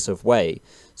aggressive way.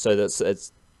 So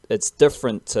it's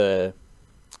different to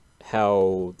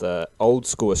how the old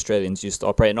school Australians used to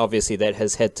operate, and obviously that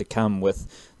has had to come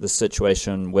with the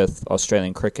situation with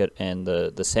Australian cricket and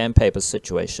the sandpaper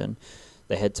situation.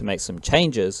 They had to make some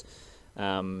changes.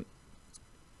 But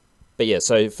yeah,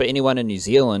 so for anyone in New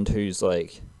Zealand who's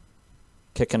like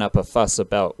kicking up a fuss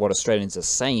about what Australians are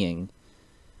saying,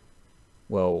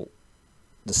 well,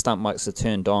 the stump mics are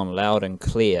turned on loud and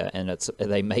clear, and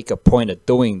they make a point of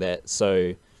doing that,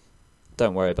 so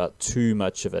don't worry about too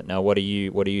much of it. Now, what do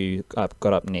you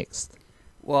got up next?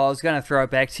 Well, I was going to throw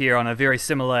it back to you on a very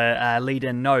similar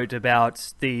lead-in note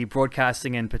about the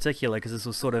broadcasting in particular, because this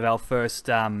was sort of our first.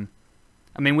 I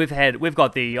mean, we've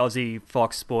got the Aussie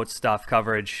Fox Sports stuff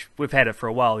coverage. We've had it for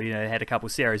a while. Had a couple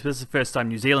of series, but this is the first time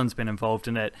New Zealand's been involved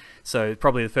in it. So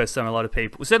probably the first time a lot of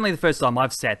people. Well, certainly the first time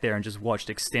I've sat there and just watched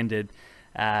extended,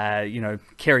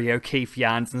 Kerry O'Keefe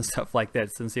yarns and stuff like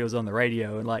that since he was on the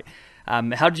radio, and like.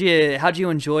 How do you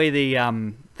enjoy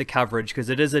the coverage? Because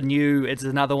it's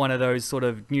another one of those sort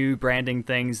of new branding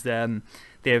things.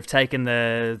 They've taken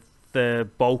the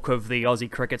bulk of the Aussie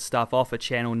cricket stuff off of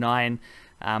Channel 9,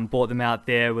 brought them out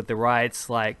there with the rights.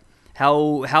 Like,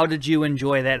 how did you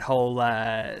enjoy that whole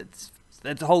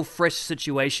fresh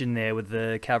situation there with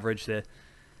the coverage there?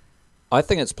 I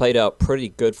think it's played out pretty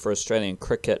good for Australian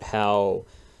cricket. How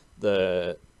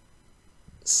the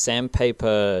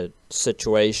sandpaper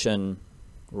situation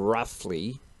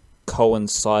roughly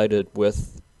coincided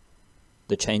with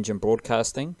the change in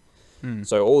broadcasting.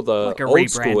 So all the like a old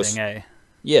rebranding, school,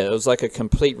 yeah, it was like a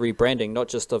complete rebranding, not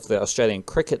just of the Australian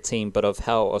cricket team, but of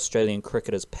how Australian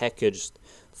cricket is packaged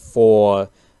for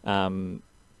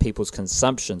people's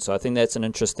consumption. So I think that's an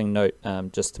interesting note,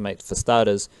 just to make for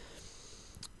starters.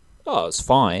 Oh, it's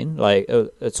fine. Like,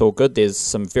 it's all good. There's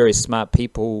some very smart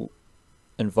people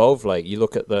involved. Like, you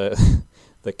look at the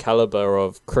the caliber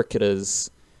of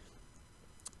cricketers.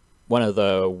 One of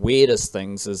the weirdest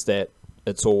things is that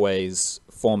it's always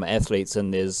former athletes,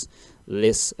 and there's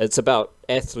less. It's about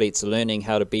athletes learning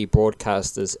how to be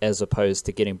broadcasters as opposed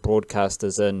to getting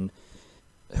broadcasters in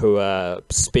who are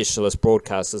specialist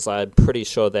broadcasters. I'm pretty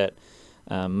sure that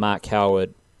Mark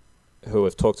Howard, who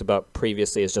we've talked about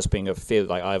previously as just being a fair,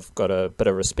 like, I've got a bit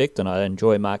of respect and I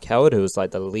enjoy Mark Howard, who is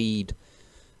like the lead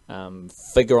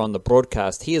figure on the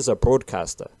broadcast. He is a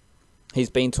broadcaster. He's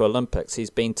been to Olympics. He's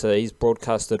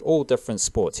broadcasted all different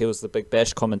sports. He was the Big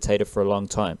Bash commentator for a long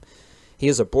time. He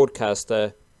is a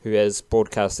broadcaster who has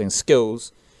broadcasting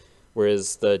skills,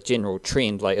 whereas the general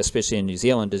trend, like especially in New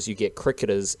Zealand, is you get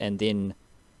cricketers and then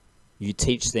you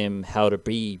teach them how to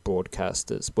be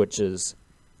broadcasters, which is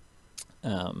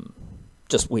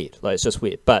just weird. Like, it's just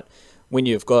weird. But when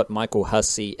you've got Michael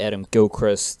Hussey, Adam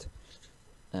Gilchrist,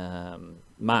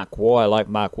 Mark Waugh, I like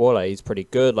Mark Waugh, he's pretty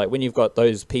good. Like, when you've got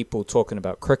those people talking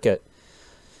about cricket,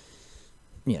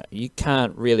 you know, you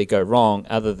can't really go wrong,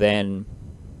 other than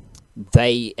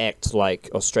they act like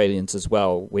Australians as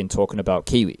well when talking about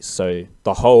Kiwis. So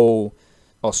the whole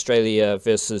Australia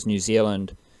versus New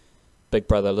Zealand, big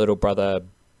brother, little brother,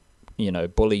 you know,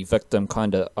 bully victim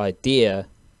kind of idea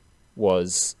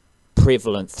was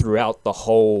prevalent throughout the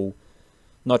whole,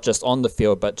 not just on the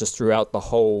field, but just throughout the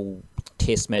whole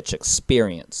test match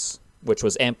experience, which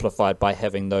was amplified by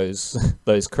having those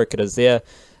cricketers there.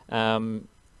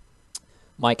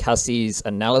 Mike Hussey's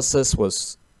analysis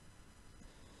was,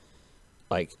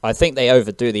 like, I think they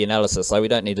overdo the analysis. Like, we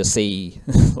don't need to see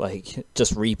like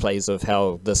just replays of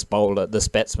how this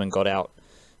batsman got out.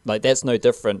 Like, that's no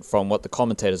different from what the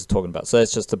commentators are talking about. So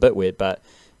that's just a bit weird. But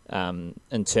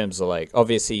in terms of, like,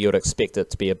 obviously you'd expect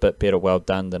it to be a bit better well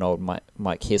done than old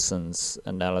Mike Hesson's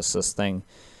analysis thing.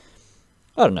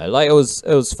 I don't know. Like, it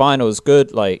was fine. It was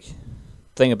good. Like,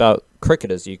 thing about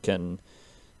cricket is you can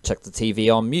check the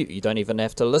TV on mute. You don't even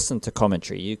have to listen to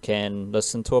commentary. You can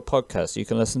listen to a podcast. You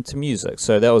can listen to music.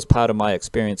 So that was part of my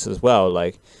experience as well.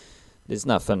 Like, there's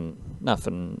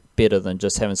nothing better than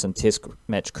just having some test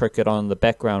match cricket on in the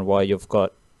background while you've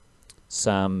got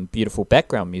some beautiful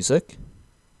background music.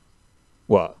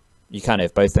 Well, you can't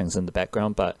have both things in the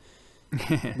background, but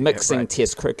mixing right.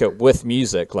 Test cricket with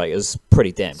music, like, is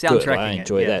pretty damn good. I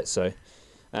enjoy that. So,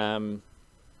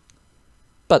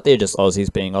 but they're just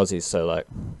Aussies being Aussies, so, like,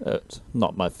 it's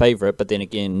not my favourite. But then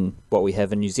again, what we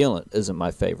have in New Zealand isn't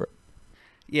my favourite.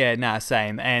 Yeah, nah,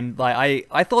 same. And, like,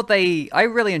 I thought I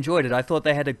really enjoyed it. I thought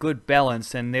they had a good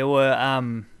balance, and there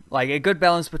were like a good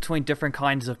balance between different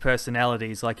kinds of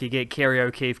personalities. Like, you get Kerry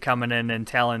O'Keefe coming in and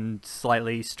telling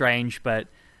slightly strange, but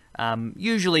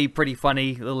usually pretty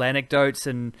funny little anecdotes,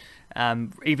 and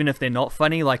even if they're not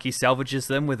funny, like, he salvages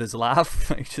them with his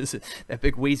laugh, just that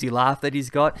big wheezy laugh that he's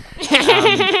got.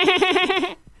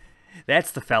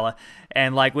 That's the fella.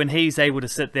 And, like, when he's able to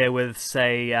sit there with,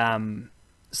 say,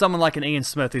 someone like an Ian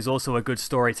Smith, who's also a good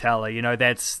storyteller, you know,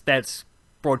 that's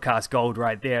broadcast gold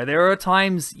right there. There are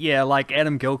times, like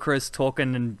Adam Gilchrist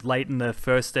talking late in the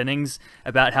first innings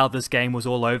about how this game was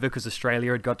all over because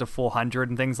Australia had got to 400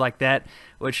 and things like that,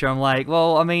 which I'm like,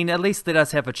 well, I mean, at least let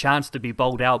us have a chance to be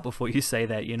bowled out before you say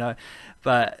that, you know.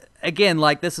 But again,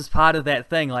 like, this is part of that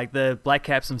thing. Like, the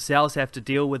Blackcaps themselves have to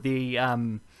deal with the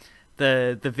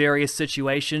various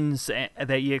situations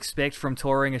that you expect from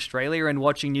touring Australia and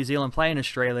watching New Zealand play in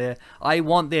Australia. I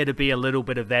want there to be a little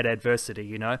bit of that adversity,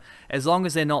 you know, as long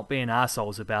as they're not being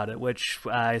assholes about it, which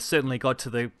certainly got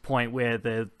to the point where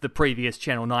the previous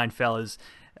Channel 9 fellas,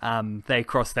 they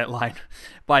crossed that line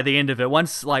by the end of it.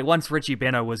 Once Richie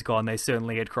Beno was gone, they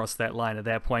certainly had crossed that line at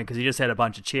that point, because he just had a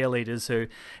bunch of cheerleaders who,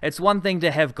 it's one thing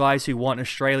to have guys who want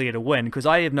Australia to win, because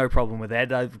I have no problem with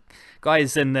that.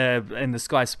 Guys in the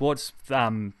Sky Sports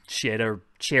shed are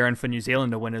cheering for New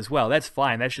Zealand to win as well. That's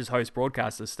fine. That's just host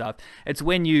broadcaster stuff. It's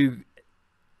when you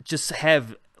just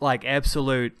have, like,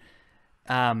 absolute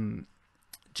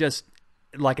just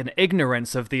like an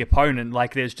ignorance of the opponent,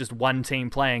 like there's just one team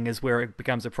playing, is where it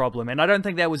becomes a problem. And I don't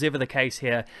think that was ever the case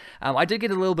here. I did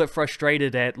get a little bit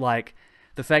frustrated at, like,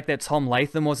 the fact that Tom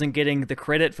Latham wasn't getting the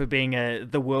credit for being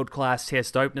the world-class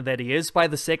test opener that he is. By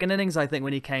the second innings, I think,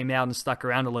 when he came out and stuck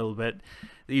around a little bit,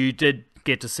 you did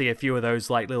get to see a few of those,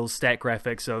 like, little stat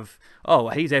graphics of, oh,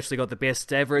 he's actually got the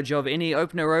best average of any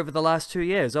opener over the last 2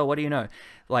 years. Oh, what do you know?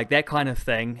 Like, that kind of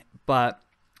thing. But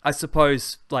I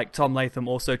suppose, like, Tom Latham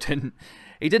also didn't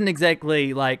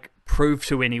exactly, like, prove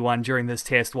to anyone during this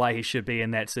test why he should be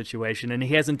in that situation, and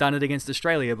he hasn't done it against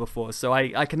Australia before, so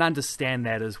I can understand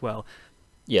that as well.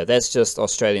 Yeah, that's just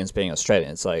Australians being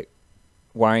Australians. Like,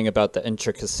 worrying about the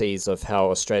intricacies of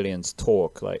how Australians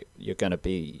talk, like, you're going to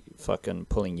be fucking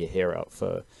pulling your hair out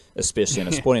for, especially in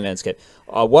a sporting landscape.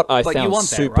 What I But found you want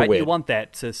super that, right? weird. You want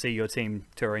that to see your team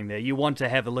touring there. You want to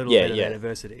have a little bit of that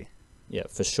adversity. Yeah,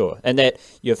 for sure. And that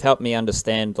you've helped me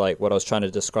understand like what I was trying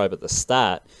to describe at the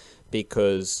start,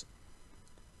 because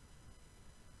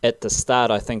at the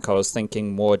start I think I was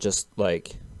thinking more just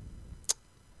like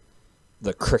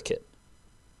the cricket.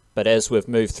 But as we've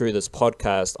moved through this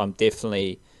podcast, I'm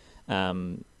definitely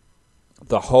the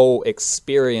whole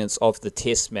experience of the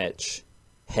test match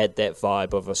had that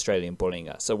vibe of Australian bullying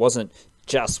us. So it wasn't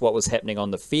just what was happening on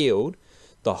the field.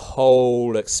 The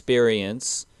whole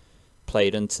experience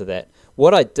played into that.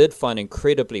 What I did find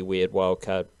incredibly weird,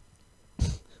 Wildcard,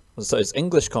 was those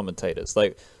English commentators.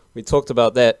 Like, we talked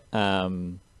about that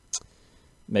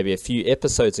maybe a few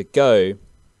episodes ago.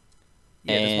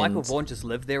 Yeah, does Michael Vaughan just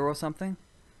live there or something?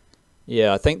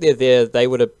 Yeah, I think they're there.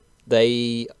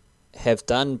 They have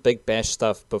done Big Bash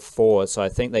stuff before, so I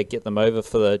think they get them over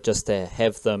for just to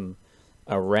have them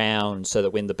around, so that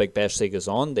when the Big Bash League is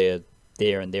on, they're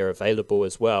there and they're available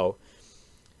as well.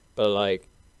 But like,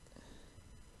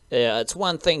 yeah, it's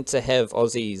one thing to have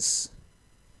Aussies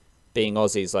being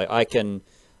Aussies. Like,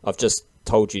 I've just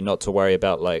told you not to worry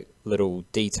about like little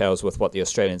details with what the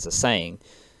Australians are saying.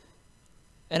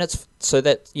 And it's so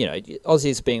that, you know,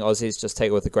 Aussies being Aussies, just take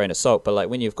it with a grain of salt. But like,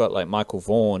 when you've got like Michael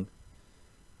Vaughan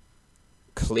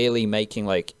clearly making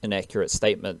like inaccurate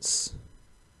statements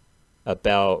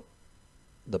about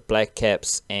the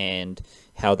Blackcaps and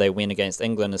how they went against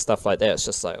England and stuff like that, it's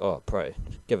just like, oh, bro,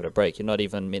 give it a break. You're not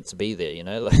even meant to be there, you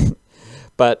know. Like,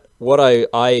 but what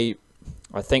I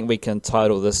think we can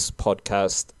title this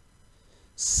podcast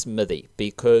Smithy,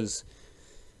 because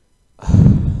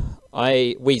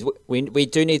we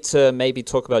do need to maybe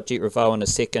talk about Jeet Raval in a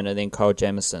second, and then Kyle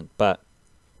Jamieson, but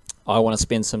I want to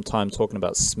spend some time talking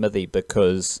about Smithy,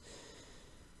 because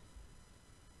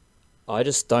I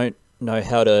just don't know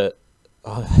how to.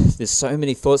 There's so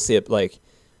many thoughts there, like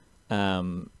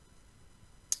how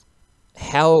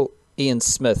Ian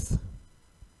Smith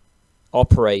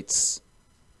operates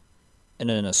in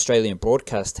an Australian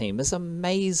broadcast team is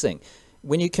amazing.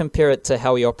 When you compare it to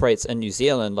how he operates in New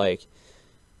Zealand, like,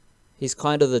 he's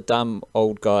kind of the dumb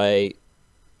old guy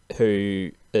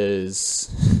who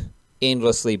is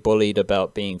endlessly bullied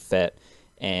about being fat,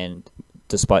 and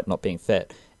despite not being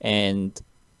fat, and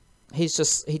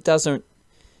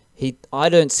I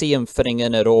don't see him fitting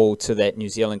in at all to that New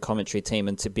Zealand commentary team.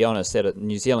 And to be honest, that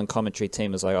New Zealand commentary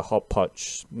team is like a hot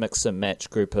potch mix and match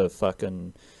group of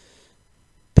fucking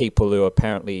people who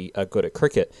apparently are good at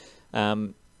cricket.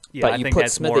 Yeah, but I think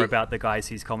that's Smithy more about the guys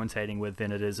he's commentating with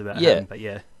than it is about him. But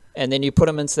yeah. And then you put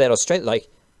him into that Australia. Like,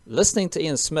 listening to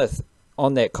Ian Smith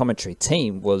on that commentary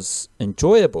team was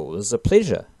enjoyable. It was a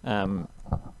pleasure. And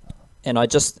I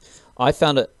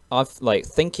found it,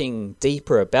 thinking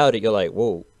deeper about it, you're like,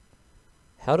 whoa,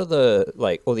 how do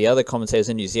all the other commentators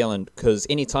in New Zealand, because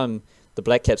anytime the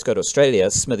Blackcaps go to Australia,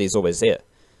 Smithy's always there.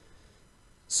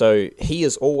 So he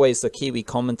is always the Kiwi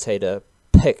commentator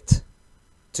picked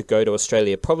to go to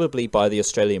Australia, probably by the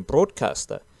Australian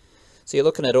broadcaster. So you're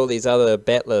looking at all these other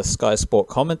battler Sky Sport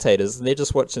commentators, and they're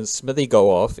just watching Smithy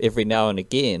go off every now and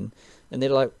again, and they're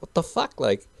like, what the fuck?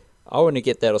 Like, I want to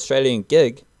get that Australian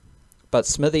gig, but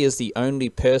Smithy is the only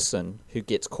person who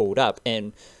gets called up.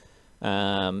 And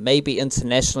maybe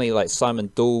internationally, like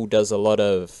Simon Dool does a lot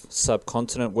of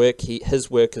subcontinent work.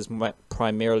 His work is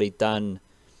primarily done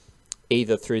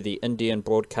either through the Indian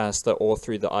broadcaster or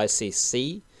through the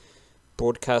ICC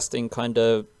broadcasting kind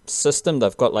of system.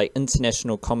 They've got like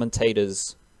international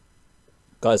commentators,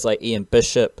 guys like Ian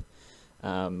Bishop.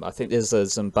 I think there's a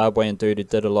Zimbabwean dude who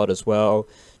did a lot as well.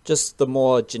 Just the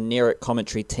more generic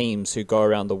commentary teams who go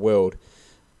around the world.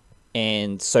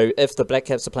 And so if the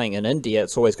Blackcaps are playing in India,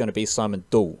 it's always going to be Simon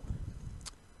Dool.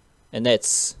 And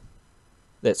that's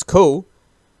cool.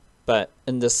 But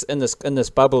in this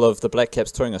bubble of the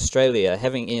Blackcaps touring Australia,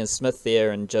 having Ian Smith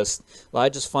there, and I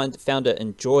just found it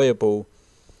enjoyable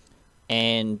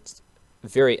and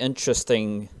very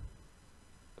interesting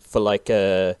for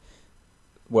we're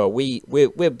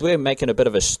making a bit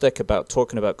of a shtick about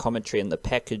talking about commentary and the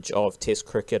package of Test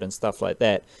cricket and stuff like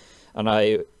that. And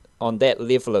on that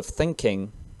level of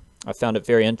thinking, I found it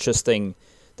very interesting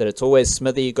that it's always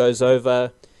Smithy who goes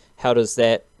over. How does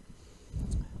that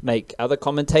make other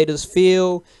commentators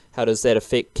feel? How does that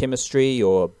affect chemistry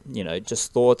or,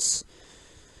 just thoughts?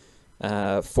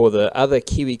 for the other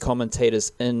Kiwi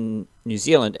commentators in New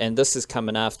Zealand, and this is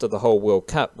coming after the whole World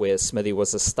Cup, where Smithy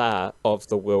was a star of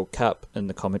the World Cup in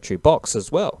the commentary box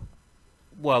as well.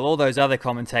 Well, all those other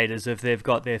commentators, if they've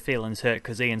got their feelings hurt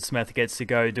because Ian Smith gets to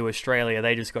go to Australia,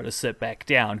 they just got to sit back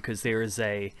down because there is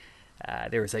a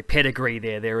pedigree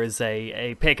there. There is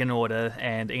a pecking order,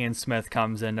 and Ian Smith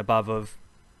comes in above of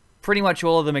pretty much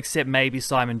all of them except maybe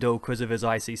Simon Doull because of his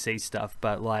ICC stuff.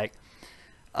 But like,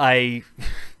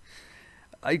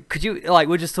 could you, like,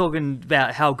 we're just talking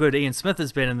about how good Ian Smith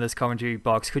has been in this commentary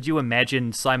box. Could you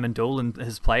imagine Simon Doull in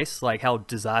his place? Like, how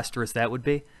disastrous that would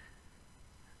be?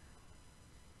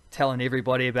 Telling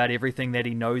everybody about everything that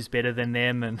he knows better than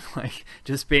them, and like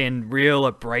just being real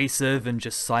abrasive and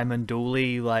just Simon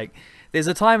Dooley. Like, there's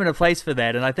a time and a place for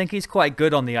that, and I think he's quite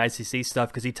good on the ICC stuff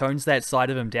because he tones that side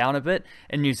of him down a bit.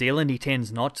 In New Zealand, he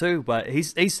tends not to, but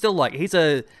he's still like he's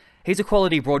a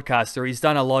quality broadcaster. He's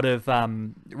done a lot of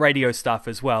radio stuff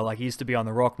as well. Like, he used to be on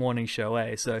the Rock Morning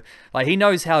Show, so like he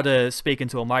knows how to speak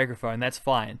into a microphone. That's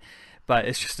fine, but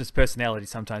it's just his personality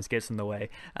sometimes gets in the way.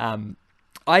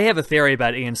 I have a theory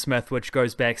about Ian Smith, which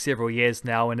goes back several years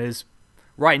now and is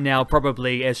right now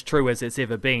probably as true as it's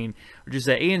ever been, which is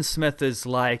that Ian Smith is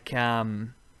like, well,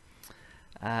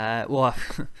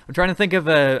 I'm trying to think of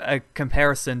a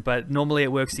comparison, but normally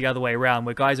it works the other way around,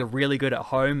 where guys are really good at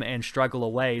home and struggle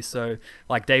away. So,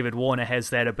 like David Warner has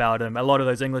that about him. A lot of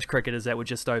those English cricketers that were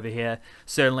just over here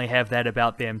certainly have that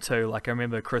about them too. Like, I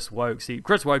remember Chris Wokes.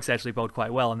 Chris Wokes actually bowled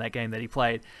quite well in that game that he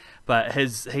played, but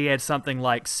he had something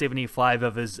like 75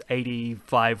 of his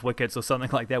 85 wickets or something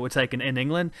like that were taken in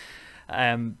England.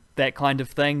 That kind of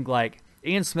thing. Like,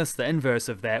 Ian Smith's the inverse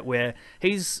of that, where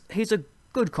he's a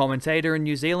good commentator in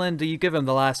New Zealand. Do you give him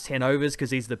the last 10 overs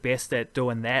because he's the best at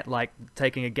doing that, like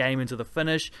taking a game into the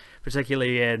finish,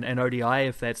 particularly in ODI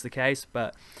if that's the case.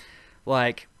 But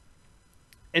like,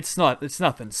 it's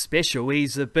nothing special.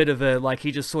 He's a bit of a, like,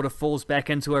 he just sort of falls back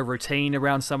into a routine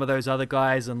around some of those other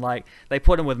guys, and like they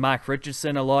put him with Mark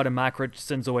Richardson a lot, and Mark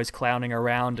Richardson's always clowning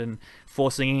around and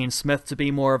forcing Ian Smith to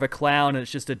be more of a clown, and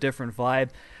it's just a different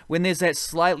vibe. When there's that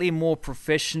slightly more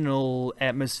professional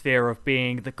atmosphere of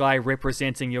being the guy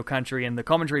representing your country in the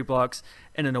commentary box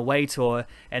in an away tour,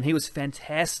 and he was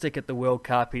fantastic at the World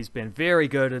Cup. He's been very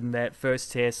good in that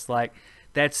first test. Like,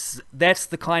 that's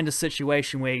the kind of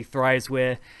situation where he thrives,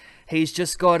 where he's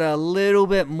just got a little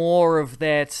bit more of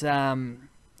that,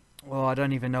 well, I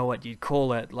don't even know what you'd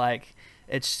call it. Like,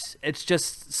 it's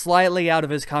just slightly out of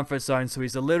his comfort zone, so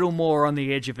he's a little more on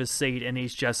the edge of his seat, and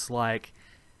he's just like,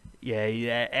 yeah, he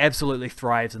absolutely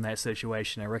thrives in that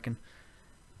situation, I reckon.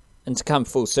 And to come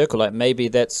full circle, like, maybe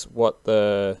that's what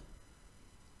the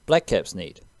Blackcaps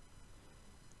need.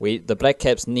 The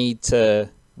Blackcaps need to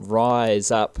rise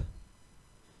up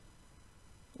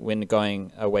when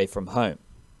going away from home.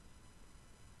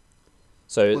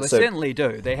 Well, they certainly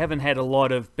do. They haven't had a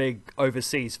lot of big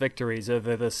overseas victories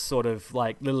over this sort of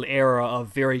like little era of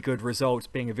very good results,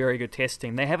 being a very good test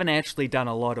team. They haven't actually done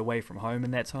a lot away from home in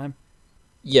that time.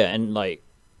 Yeah, and like,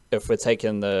 if we're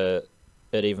taking it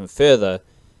even further,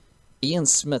 Ian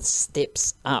Smith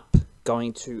steps up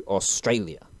going to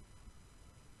Australia,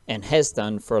 and has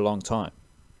done for a long time.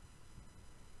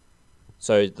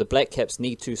 So the Blackcaps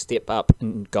need to step up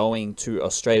in going to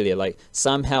Australia. Like,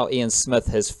 somehow Ian Smith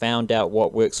has found out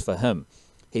what works for him.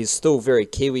 He's still very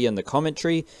Kiwi in the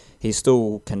commentary. He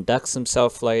still conducts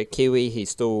himself like a Kiwi. He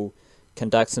still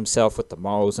conducts himself with the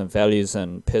morals and values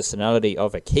and personality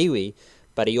of a Kiwi.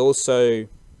 But he also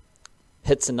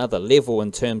hits another level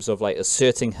in terms of like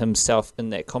asserting himself in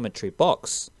that commentary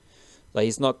box. Like,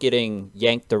 he's not getting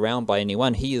yanked around by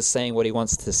anyone. He is saying what he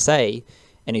wants to say,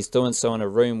 and he's doing so in a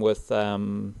room with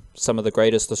some of the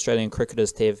greatest Australian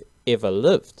cricketers to have ever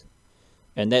lived.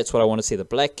 And that's what I want to see the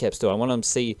Blackcaps do. I want to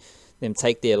see them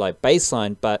take their like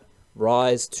baseline, but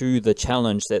rise to the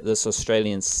challenge that this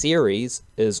Australian series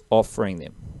is offering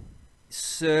them.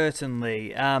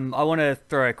 Certainly. I want to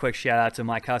throw a quick shout out to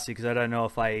Mike Hussey, because I don't know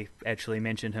if I actually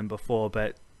mentioned him before,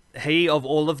 but he, of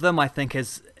all of them, I think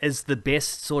is the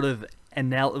best sort of I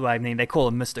mean, they call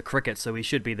him Mr. Cricket, so he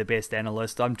should be the best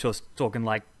analyst. I'm just talking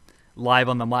like live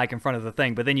on the mic in front of the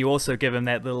thing. But then you also give him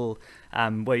that little,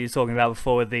 what you were talking about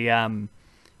before with the,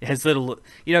 his little,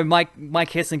 you know,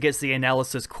 Mike Hesson gets the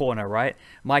analysis corner, right?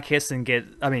 Mike Hussey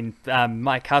gets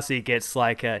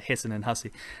like Hesson and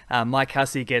Hussey. Mike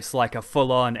Hussey gets like a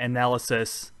full-on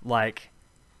analysis, like,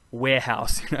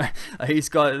 warehouse, you know.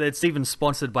 It's even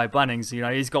sponsored by Bunnings, you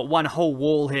know. He's got one whole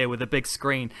wall here with a big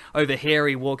screen. Over here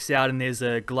he walks out and there's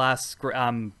a glass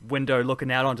window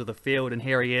looking out onto the field, and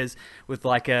here he is with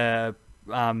like a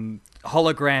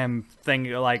hologram thing,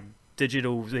 like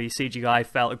the CGI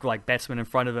felt like batsman in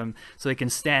front of him, so he can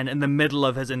stand in the middle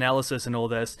of his analysis and all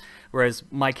this. Whereas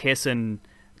Mike Hesson,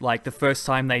 like the first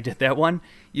time they did that one,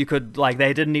 you could like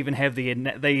they didn't even have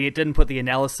they didn't put the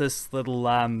analysis little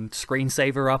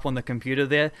screensaver up on the computer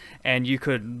there, and you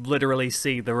could literally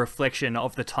see the reflection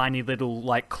of the tiny little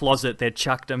like closet they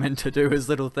chucked him in to do his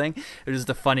little thing. It was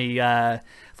the funny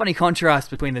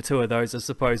contrast between the two of those, I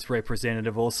suppose,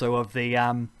 representative also of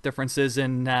the differences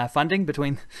in funding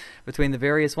between the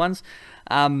various ones.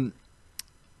 Moving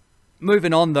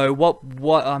on though,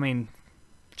 what I mean,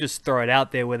 just throw it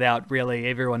out there without really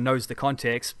everyone knows the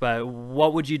context, but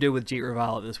what would you do with Jeet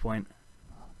Raval at this point?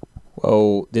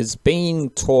 Well, there's been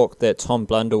talk that Tom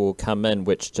Blundell will come in,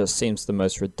 which just seems the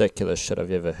most ridiculous shit I've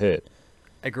ever heard.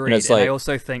 Agreed, and I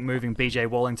also think moving BJ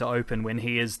Walling to open when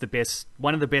he is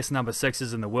one of the best number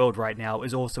sixes in the world right now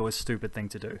is also a stupid thing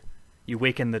to do. You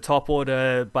weaken the top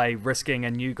order by risking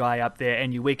a new guy up there,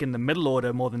 and you weaken the middle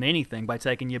order more than anything by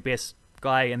taking your best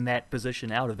guy in that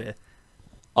position out of there.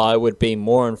 I would be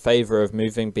more in favour of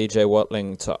moving BJ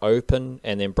Watling to open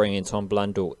and then bringing Tom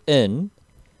Blundell in.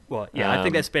 Well, yeah, I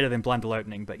think that's better than Blundell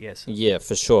opening, but yes. Yeah,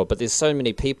 for sure. But there's so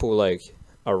many people like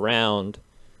around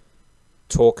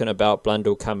talking about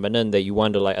Blundell coming in that you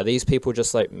wonder, like, are these people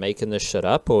just like making this shit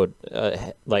up, or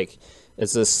like,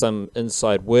 is this some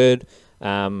inside word?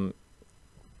 I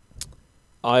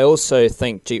also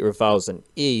think Jeet Raval's an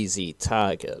easy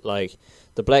target. Like,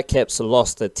 the Blackcaps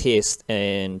lost the test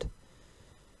and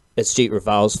it's Jeet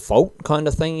Raval's fault kind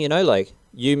of thing, you know? Like,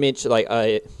 you mentioned,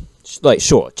 sure,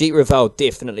 Jeet Raval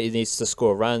definitely needs to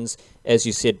score runs. As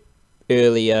you said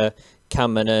earlier,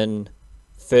 coming in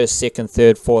first, second,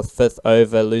 third, fourth, fifth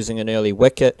over, losing an early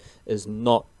wicket is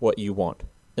not what you want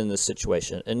in this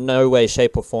situation. In no way,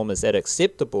 shape or form is that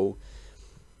acceptable.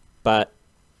 But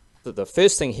the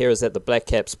first thing here is that the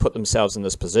Blackcaps put themselves in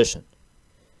this position.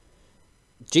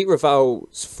 Jeet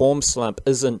Raval's form slump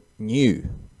isn't new.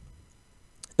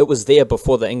 It was there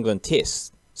before the England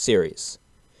Test series.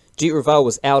 Jeet Raval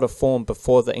was out of form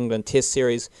before the England Test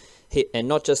series, and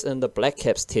not just in the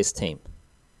Blackcaps Test team.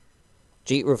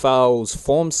 Jeet Raval's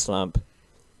form slump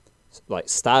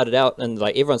started out, and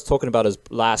everyone's talking about his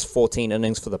last 14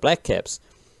 innings for the Blackcaps.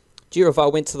 Jeet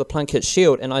Raval went to the Plunket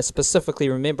Shield, and I specifically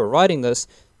remember writing this,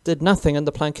 did nothing in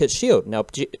the Plunket Shield. Now,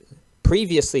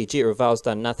 previously, Jeet Raval's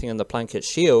done nothing in the Plunket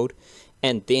Shield,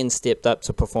 and then stepped up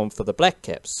to perform for the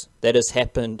Blackcaps. That has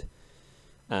happened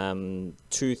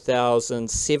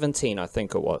 2017, I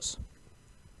think it was.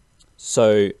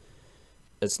 So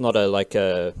it's not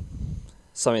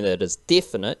something that is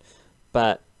definite,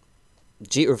 but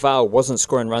Jeet Raval wasn't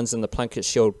scoring runs in the Plunket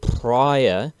Shield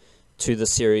prior to the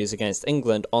series against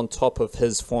England, on top of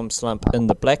his form slump in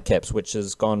the Blackcaps, which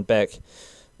has gone back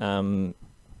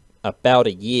about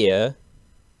a year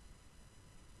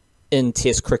in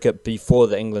Test cricket before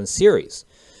the England series.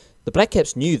 The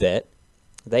Blackcaps knew that.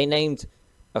 They named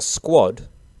a squad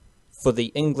for the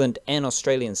England and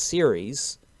Australian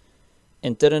series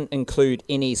and didn't include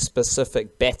any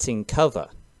specific batting cover.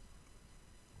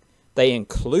 They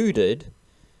included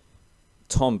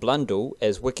Tom Blundell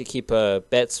as wicketkeeper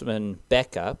batsman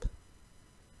backup,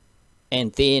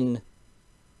 and then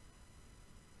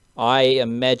I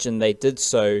imagine they did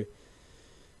so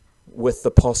with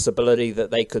the possibility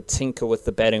that they could tinker with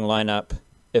the batting lineup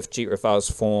if Jeet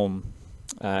Raval's form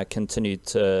continued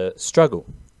to struggle.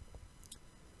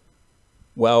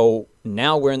 Well,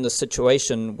 now we're in the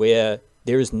situation where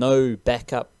there is no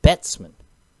backup batsman.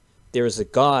 There is a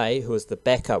guy who is the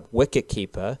backup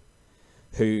wicketkeeper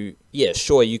who, yeah,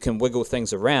 sure, you can wiggle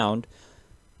things around.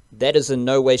 That is in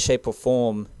no way, shape or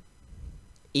form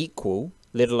equal,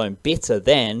 let alone better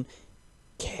than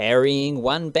carrying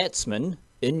one batsman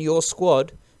in your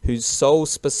squad whose sole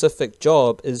specific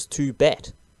job is to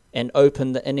bat and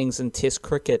open the innings in Test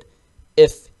cricket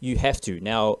if you have to.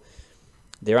 Now,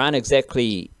 there aren't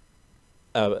exactly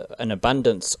an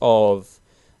abundance of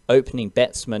opening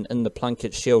batsmen in the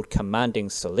Plunket Shield commanding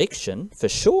selection, for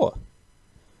sure.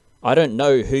 I don't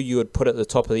know who you would put at the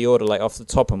top of the order, like off the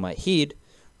top of my head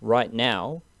right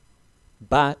now,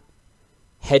 but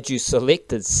had you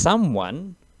selected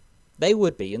someone, they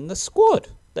would be in the squad.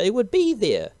 They would be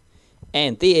there.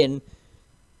 And then,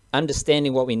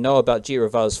 understanding what we know about Jeet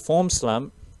Raval's form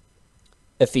slump,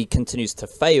 if he continues to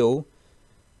fail,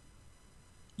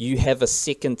 you have a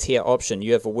second tier option.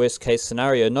 You have a worst case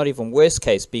scenario. Not even worst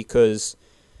case, because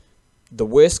the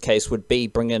worst case would be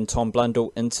bring in Tom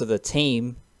Blundell into the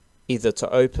team either to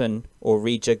open or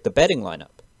rejig the batting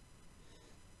lineup.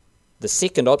 The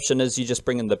second option is you just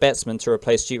bring in the batsman to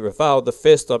replace Jeet Raval. The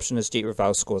first option is Jeet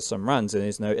Raval scores some runs and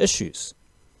there's no issues.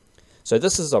 So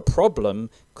this is a problem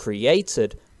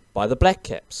created by the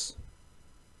Blackcaps,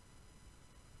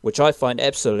 which I find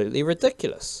absolutely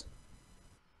ridiculous.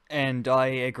 And I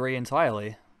agree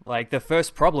entirely. Like, the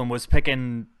first problem was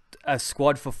picking a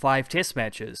squad for 5 test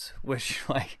matches, which,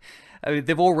 like, I mean,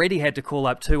 they've already had to call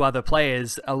up 2 other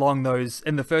players along those,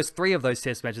 in the first 3 of those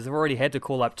test matches, they've already had to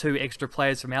call up 2 extra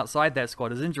players from outside that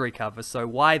squad as injury cover, so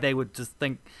why they would just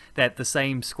think that the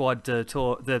same squad to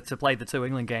play the 2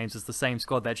 England games is the same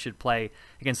squad that should play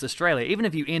against Australia, even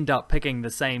if you end up picking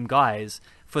the same guys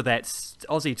for that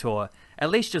Aussie tour, at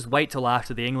least just wait till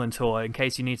after the England tour in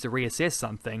case you need to reassess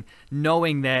something,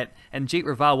 knowing that, and Jeet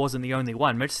Raval wasn't the only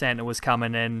one, Mitch Santner was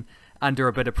coming in under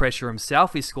a bit of pressure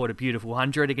himself. He scored a beautiful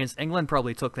 100 against England,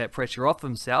 probably took that pressure off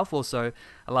himself. Also,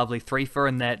 a lovely 3-for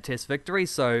in that test victory,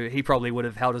 so he probably would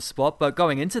have held a spot. But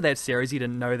going into that series, he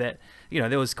didn't know that,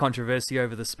 there was controversy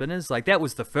over the spinners. Like, that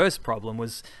was the first problem,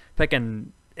 was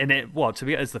picking, to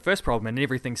be honest, the first problem, and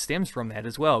everything stems from that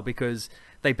as well, because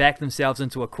they backed themselves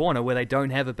into a corner where they don't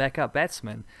have a backup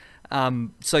batsman.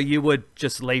 So you would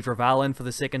just leave Raval in for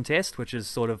the second test, which is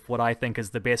sort of what I think is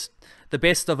the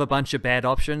best of a bunch of bad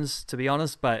options, to be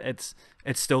honest, but it's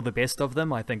still the best of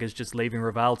them. I think is just leaving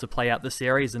Raval to play out the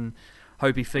series and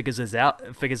hope he figures it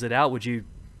out. Would you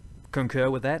concur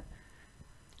with that?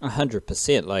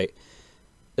 100%. Like,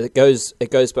 it goes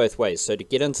both ways. So to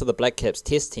get into the Blackcaps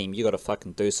test team, you got to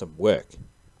fucking do some work.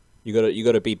 You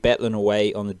got to be battling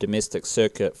away on the domestic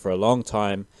circuit for a long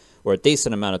time, or a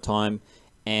decent amount of time.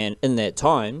 And in that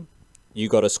time, you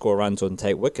got to score runs and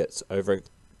take wickets over a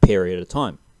period of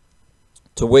time.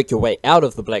 To work your way out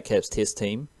of the Blackcaps test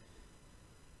team,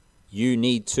 you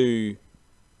need to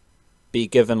be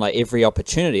given like every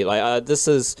opportunity. Like this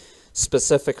is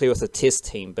specifically with a test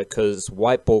team, because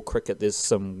white ball cricket, there's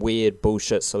some weird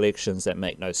bullshit selections that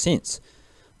make no sense.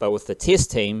 But with the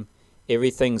test team,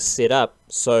 everything's set up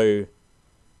so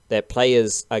that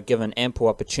players are given ample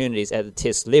opportunities at the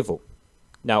test level.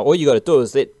 Now, all you got to do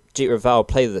is let Jeet Raval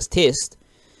play this test.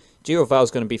 Jeet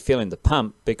Raval's going to be feeling the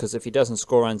pump, because if he doesn't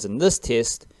score runs in this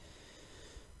test,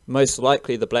 most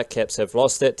likely the Blackcaps have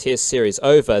lost that test series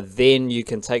over. Then you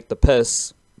can take the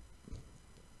piss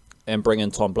and bring in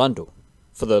Tom Blundell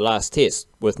for the last test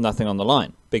with nothing on the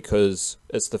line, because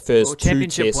it's the first 2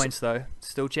 championship tests. Points, though.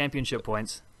 Still championship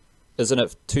points. Isn't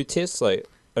it 2 tests? Like,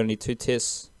 only 2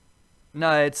 tests?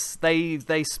 No, it's they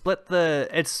split the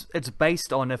it's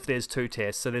based on if there's 2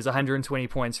 tests. So there's 120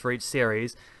 points for each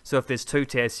series. So if there's 2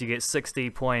 tests, you get 60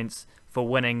 points for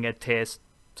winning a test.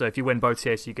 So if you win both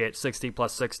tests, you get 60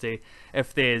 plus 60.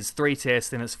 If there's 3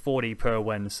 tests, then it's 40 per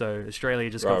win. So Australia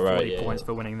just got 40 points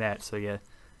for winning that. So yeah,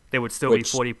 there would still be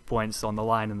 40 points on the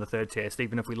line in the third test,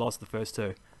 even if we lost the first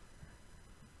 2.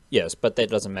 Yes, but that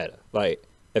doesn't matter. Like,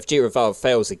 if Jeet Raval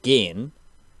fails again,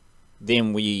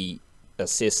 then we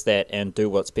assess that and do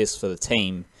what's best for the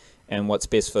team. And what's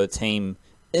best for the team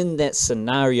in that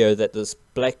scenario that this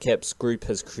Blackcaps group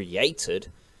has created,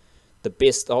 the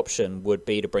best option would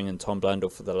be to bring in Tom Blundell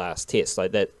for the last test.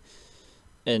 Like that,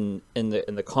 in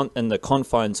the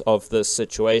confines of this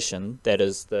situation, that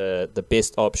is the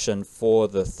best option for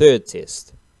the third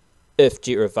test, if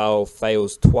Jeet Raval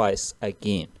fails twice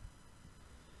again.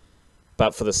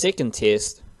 But for the second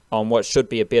test, on what should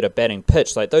be a better batting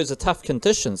pitch, like, those are tough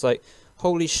conditions. Like,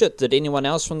 holy shit, did anyone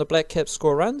else from the Blackcaps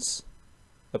score runs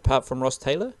apart from Ross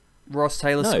Taylor? Ross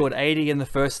Taylor scored 80 in the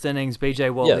first innings.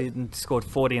 BJ Wally scored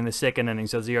 40 in the second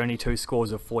innings. Those are the only 2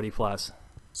 scores of 40 plus.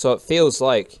 So it feels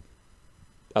like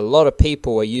a lot of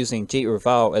people are using Jeet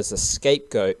Raval as a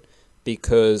scapegoat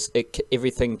because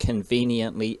everything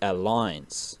conveniently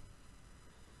aligns.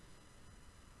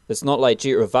 It's not like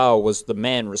Jeet Raval was the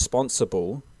man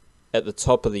responsible at the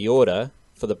top of the order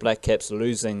for the Blackcaps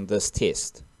losing this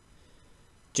test.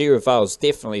 Jeet Raval's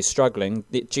definitely struggling.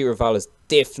 Jeet Raval is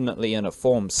definitely in a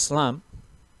form slump.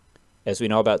 As we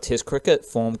know about Test cricket,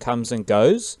 form comes and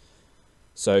goes.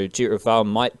 So Jeet Raval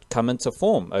might come into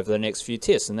form over the next few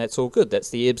tests, and that's all good. That's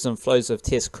the ebbs and flows of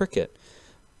Test cricket.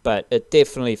 But it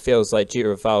definitely feels like Jeet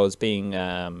Raval is being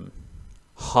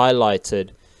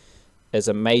highlighted as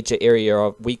a major area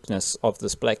of weakness of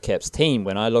this Blackcaps team.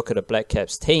 When I look at a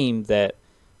Blackcaps team that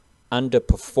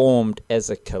underperformed as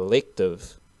a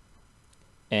collective,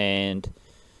 and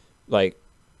like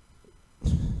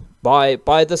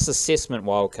by this assessment,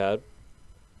 Wildcard,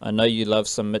 I know you love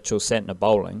some Mitchell Santner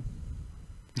bowling.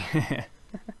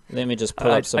 Let me just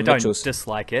pull up some Mitchell. I don't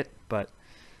dislike it, but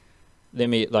let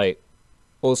me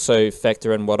also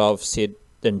factor in what I've said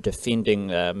in defending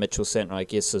Mitchell Santner, I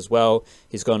guess, as well.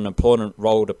 He's got an important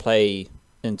role to play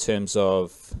in terms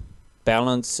of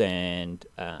balance and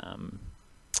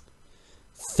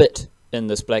fit in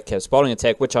this Blackcaps bowling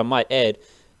attack, which I might add,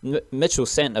 Mitchell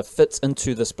Santner fits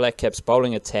into this Blackcaps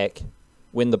bowling attack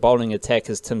when the bowling attack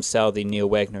is Tim Southee, Neil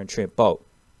Wagner and Trent Boult.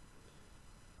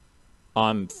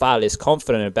 I'm far less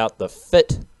confident about the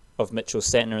fit of Mitchell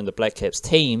Santner and the Blackcaps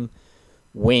team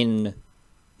when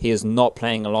he is not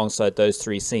playing alongside those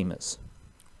three seamers.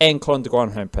 And Colin de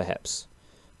Grandhomme, perhaps.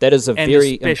 That is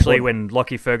very especially important. when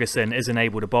Lockie Ferguson isn't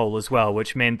able to bowl as well,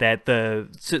 which meant that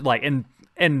there's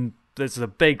a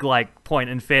big point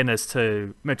in fairness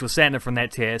to Mitchell Santner from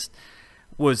that test,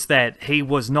 was that he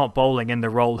was not bowling in the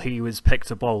role he was picked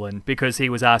to bowl in, because he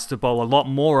was asked to bowl a lot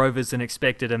more overs than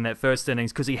expected in that first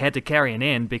innings, because he had to carry an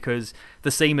end, because the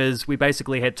seamers, we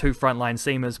basically had two frontline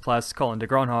seamers plus Colin de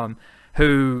Grandhomme,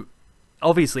 who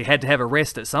obviously had to have a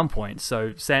rest at some point. So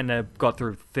Santner got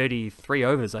through 33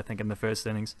 overs, I think, in the first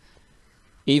innings.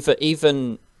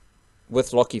 Even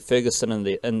with Lockie Ferguson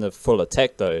in the full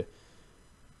attack, though,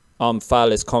 I'm far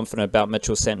less confident about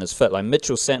Mitchell Santner's fit. Like,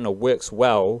 Mitchell Santner works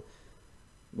well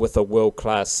with a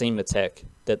world-class seam attack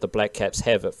that the Blackcaps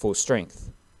have at full strength.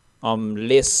 I'm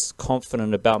less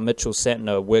confident about Mitchell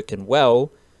Santner working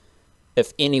well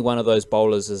if any one of those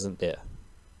bowlers isn't there.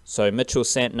 So Mitchell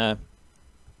Santner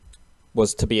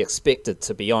was to be expected,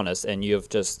 to be honest, and you've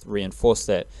just reinforced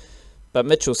that. But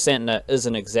Mitchell Santner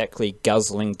isn't exactly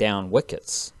guzzling down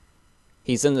wickets.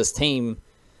 He's in this team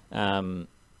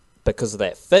because of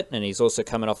that fit, and he's also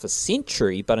coming off a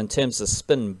century, but in terms of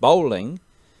spin bowling,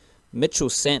 Mitchell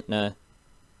Santner,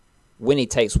 when he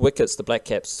takes wickets, the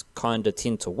Blackcaps kind of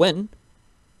tend to win.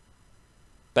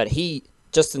 But he,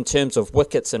 just in terms of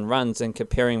wickets and runs and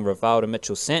comparing Raval to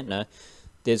Mitchell Santner,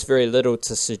 there's very little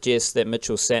to suggest that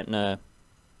Mitchell Santner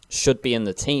should be in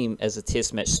the team as a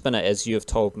test match spinner, as you have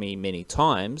told me many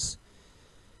times.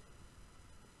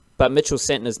 But Mitchell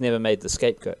Santner's never made the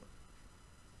scapegoat.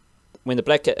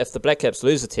 If the Blackcaps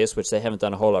lose a test, which they haven't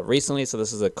done a whole lot recently, so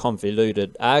this is a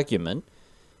convoluted argument,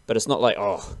 but it's not like,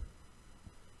 oh,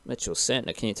 Mitchell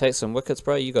Santner, can you take some wickets,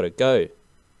 bro? You got to go.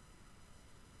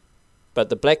 But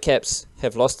the Blackcaps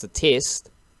have lost the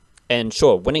test, and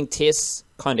sure, winning tests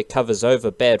kind of covers over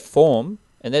bad form,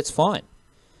 and that's fine.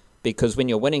 Because when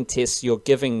you're winning tests, you're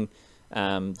giving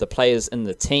the players in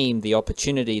the team the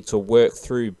opportunity to work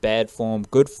through bad form,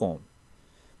 good form.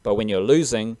 But when you're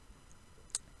losing,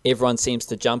 everyone seems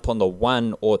to jump on the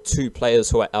one or two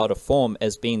players who are out of form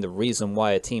as being the reason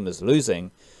why a team is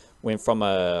losing, when from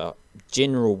a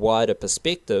general wider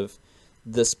perspective,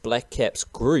 this Blackcaps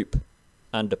group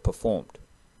underperformed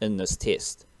in this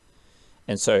test.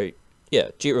 And so, yeah,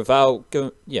 Jeet Raval,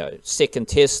 second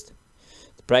test.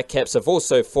 The Blackcaps have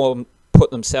also put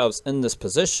themselves in this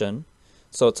position,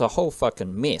 so it's a whole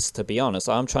fucking mess, to be honest.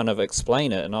 I'm trying to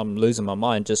explain it, and I'm losing my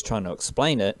mind just trying to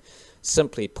explain it.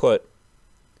 Simply put,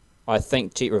 I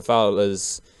think Jeet Raval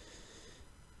is,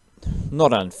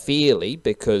 not unfairly,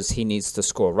 because he needs to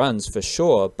score runs for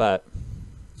sure, but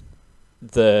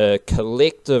the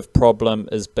collective problem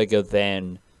is bigger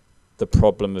than the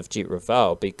problem of Jeet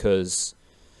Raval, because,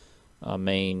 I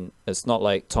mean, it's not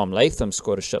like Tom Latham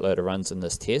scored a shitload of runs in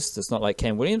this test. It's not like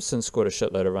Kane Williamson scored a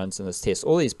shitload of runs in this test.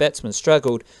 All these batsmen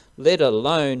struggled, let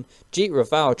alone Jeet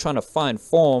Raval trying to find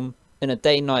form in a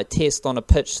day-night test on a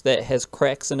pitch that has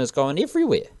cracks and is going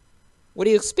everywhere. What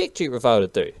do you expect Jeet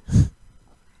Raval to do?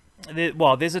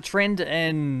 Well, there's a trend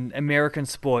in American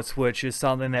sports which is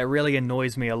something that really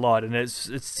annoys me a lot, and it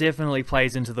definitely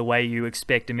plays into the way you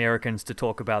expect Americans to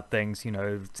talk about things,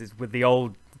 with the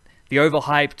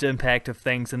overhyped impact of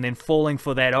things, and then falling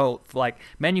for that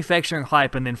manufacturing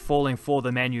hype and then falling for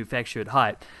the manufactured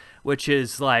hype, which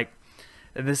is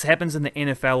this happens in the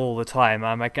NFL all the time.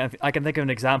 I can think of an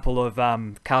example of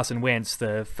Carson Wentz,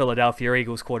 the Philadelphia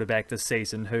Eagles quarterback this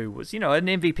season, who was, an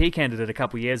MVP candidate a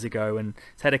couple years ago and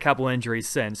has had a couple injuries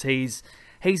since. He's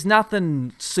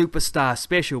nothing superstar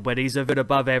special, but he's a bit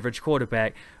above average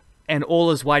quarterback, and all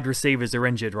his wide receivers are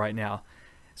injured right now.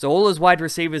 So all his wide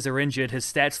receivers are injured, his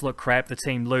stats look crap, the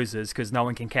team loses because no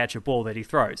one can catch a ball that he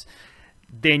throws.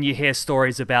 Then you hear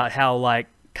stories about how,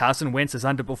 Carson Wentz is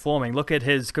underperforming. Look at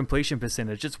his completion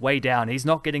percentage. It's way down. He's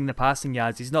not getting the passing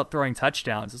yards. He's not throwing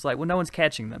touchdowns. It's no one's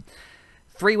catching them.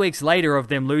 3 weeks later of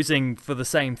them losing for the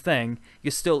same thing,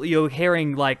 you're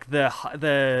hearing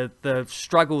the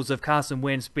struggles of Carson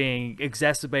Wentz being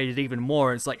exacerbated even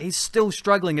more. It's he's still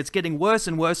struggling. It's getting worse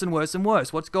and worse and worse and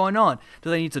worse. What's going on? Do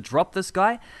they need to drop this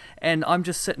guy? And I'm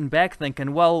just sitting back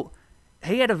thinking, well,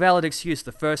 he had a valid excuse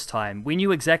the first time. We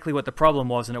knew exactly what the problem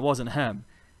was, and it wasn't him.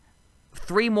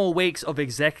 3 more weeks of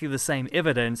exactly the same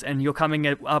evidence and you're coming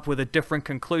up with a different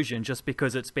conclusion just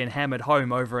because it's been hammered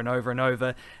home over and over and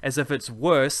over, as if it's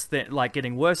worse, like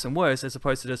getting worse and worse, as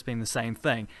opposed to just being the same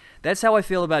thing. That's how I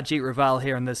feel about Jeet Raval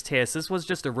here in this test. This was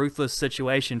just a ruthless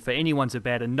situation for anyone to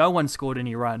bat, and no one scored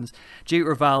any runs. Jeet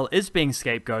Raval is being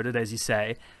scapegoated, as you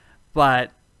say,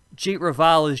 but Jeet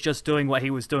Raval is just doing what he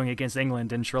was doing against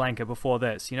England and Sri Lanka before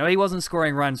this. He wasn't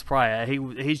scoring runs prior.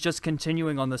 He's just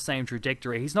continuing on the same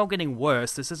trajectory. He's not getting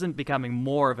worse. This isn't becoming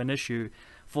more of an issue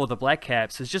for the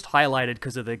Blackcaps. It's just highlighted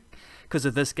because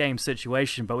of this game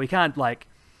situation. But we can't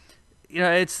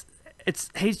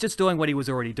he's just doing what he was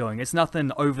already doing. It's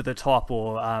nothing over the top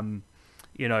or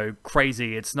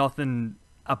crazy. It's nothing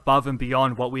above and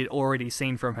beyond what we'd already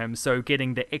seen from him. So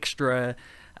getting the extra.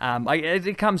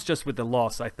 It comes just with the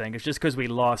loss, I think. It's just because we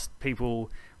lost, people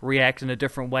react in a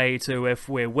different way to if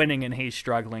we're winning and he's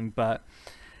struggling. But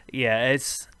yeah,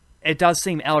 it does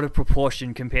seem out of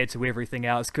proportion compared to everything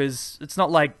else, because it's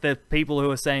not like the people who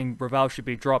are saying Raval should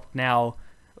be dropped now,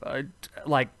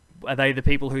 are they the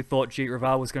people who thought Jeet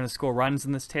Raval was going to score runs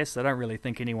in this test? I don't really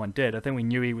think anyone did. I think we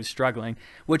knew he was struggling,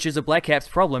 which is a Blackcaps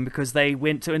problem because they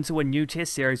went into a new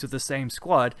test series with the same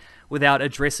squad without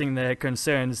addressing the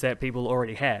concerns that people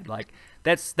already had.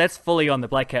 That's fully on the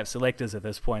Blackcaps selectors at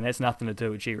this point. That's nothing to do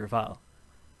with Jeet Raval.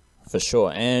 For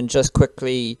sure. And just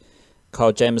quickly,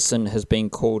 Kyle Jamieson has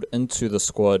been called into the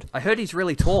squad. I heard he's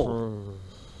really tall.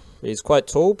 He's quite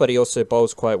tall, but he also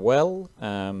bowls quite well.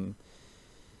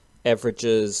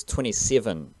 Averages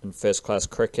 27 in first-class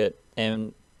cricket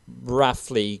and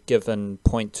roughly given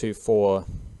 0.24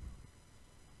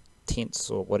 tenths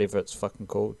or whatever it's fucking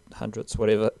called, hundredths,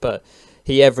 whatever. But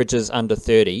he averages under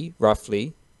 30,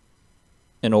 roughly,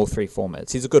 in all 3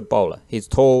 formats. He's a good bowler. He's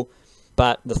tall.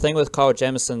 But the thing with Kyle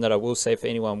Jamieson that I will say for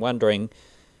anyone wondering,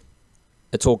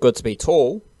 it's all good to be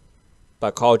tall,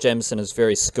 but Kyle Jamieson is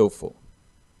very skillful.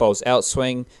 Bowls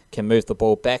outswing, can move the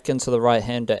ball back into the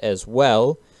right-hander as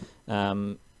well.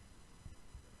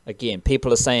 Again,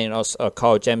 people are saying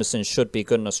Kyle Jamieson should be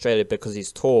good in Australia because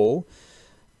he's tall.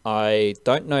 I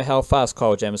don't know how fast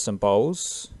Kyle Jamieson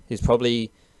bowls. He's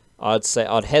probably, I'd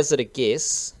hazard a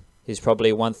guess, he's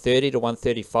probably 130 to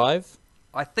 135.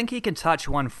 I think he can touch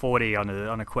 140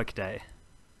 on a quick day.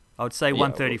 I would say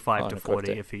 135 to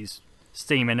 40 if he's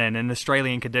steaming in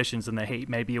Australian conditions in the heat.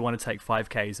 Maybe you want to take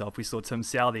 5Ks off. We saw Tim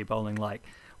Southee bowling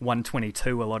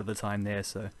 122 a lot of the time there,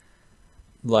 so...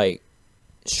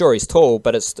 Sure, he's tall,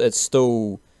 but it's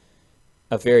still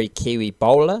a very Kiwi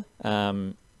bowler.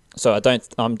 So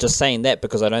I'm just saying that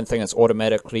because I don't think it's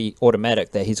automatic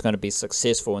that he's going to be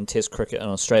successful in Test cricket in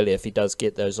Australia if he does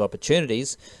get those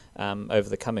opportunities over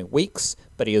the coming weeks.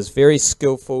 But he is very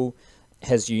skillful,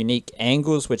 has unique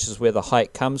angles, which is where the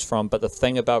height comes from. But the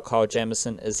thing about Kyle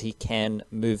Jamieson is he can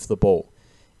move the ball,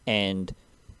 and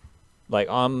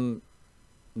I'm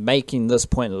making this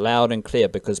point loud and clear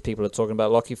because people are talking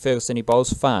about Lockie Ferguson, he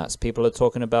bowls fast. People are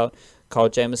talking about Kyle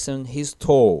Jamieson, he's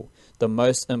tall. The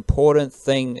most important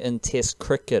thing in Test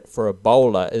cricket for a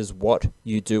bowler is what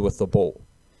you do with the ball.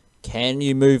 Can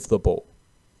you move the ball?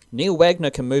 Neil Wagner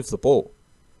can move the ball.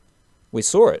 We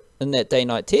saw it in that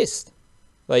day-night test.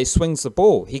 He swings the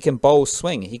ball. He can bowl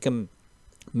swing. He can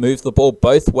move the ball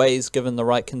both ways given the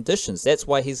right conditions. That's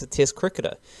why he's a Test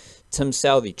cricketer. Tim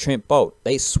Southee, Trent Boult,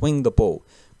 they swing the ball.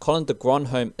 Colin de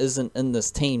Grandhomme isn't in this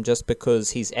team just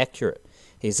because he's accurate.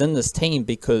 He's in this team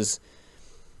because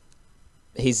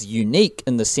he's unique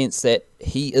in the sense that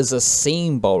he is a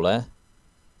seam bowler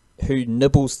who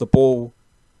nibbles the ball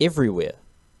everywhere.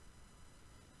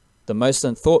 The most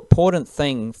important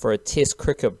thing for a Test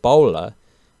cricket bowler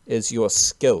is your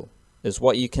skill, is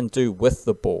what you can do with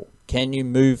the ball. Can you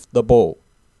move the ball?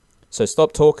 So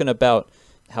stop talking about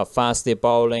how fast they're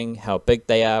bowling, how big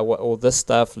they are, all this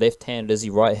stuff, left hand, is he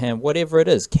right hand, whatever it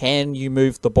is. Can you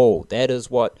move the ball? That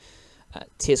is what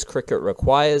Test cricket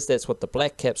requires. That's what the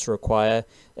Blackcaps require.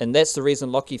 And that's the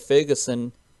reason Lockie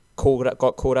Ferguson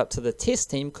got called up to the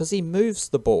Test team, because he moves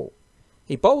the ball.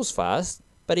 He bowls fast,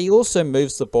 but he also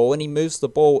moves the ball, and he moves the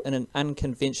ball in an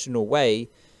unconventional way.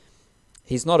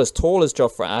 He's not as tall as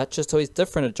Jofra Archer, so he's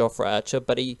different to Jofra Archer,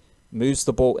 but he moves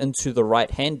the ball into the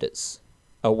right-handers,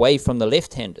 away from the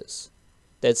left-handers.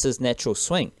 That's his natural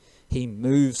swing. He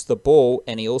moves the ball,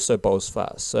 and he also bowls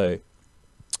fast. So,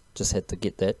 just had to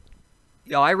get that.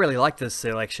 Yeah, I really like this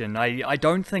selection. I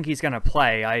don't think he's going to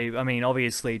play. I mean,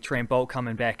 obviously, Trent Boult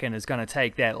coming back in is going to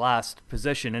take that last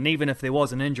position. And even if there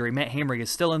was an injury, Matt Henry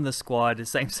is still in the squad. The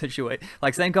same situation,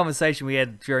 same conversation we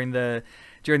had during the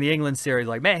England series.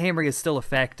 Matt Henry is still a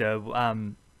factor.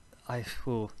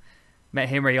 Matt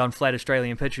Henry on flat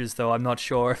Australian pitches, though. I'm not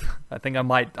sure. I think I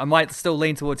might still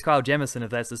lean towards Kyle Jamieson if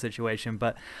that's the situation,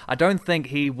 but I don't think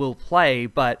he will play.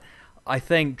 But I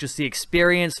think just the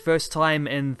experience, first time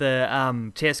in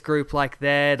the test group like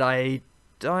that.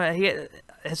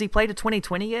 Has he played a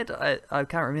 2020 yet? I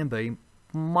can't remember. He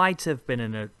might have been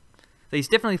in a. He's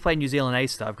definitely played New Zealand A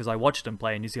stuff because I watched him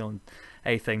play a New Zealand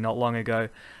A thing not long ago.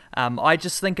 I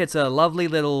just think it's a lovely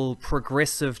little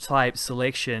progressive type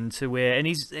selection to where, and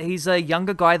he's a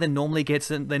younger guy than normally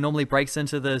breaks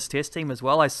into this test team as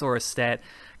well. I saw a stat,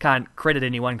 can't credit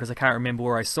anyone because I can't remember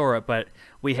where I saw it, but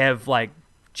we have like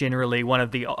generally one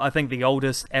of the, I think the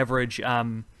oldest average,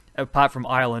 apart from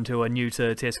Ireland who are new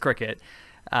to test cricket,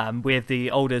 we have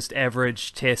the oldest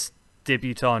average test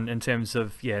debutant in terms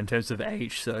of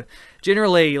age. So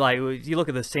generally, like, you look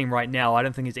at this team right now, I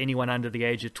don't think there's anyone under the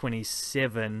age of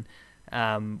 27,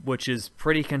 which is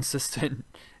pretty consistent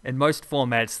in most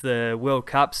formats. The World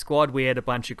Cup squad, we had a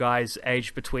bunch of guys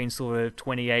aged between sort of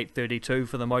 28, 32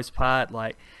 for the most part.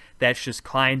 Like, that's just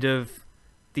kind of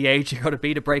the age you got to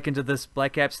be to break into this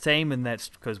Blackcaps team, and that's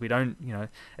because we don't,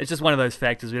 it's just one of those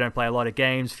factors. We don't play a lot of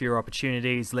games, fewer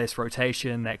opportunities, less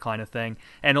rotation, that kind of thing.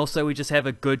 And also we just have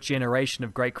a good generation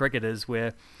of great cricketers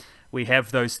where we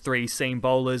have those three seam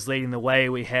bowlers leading the way.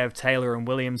 We have Taylor and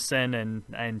Williamson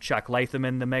and Chuck Latham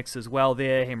in the mix as well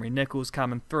there. Henry Nicholls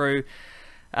coming through.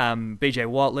 BJ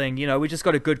Watling, we just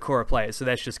got a good core of players, so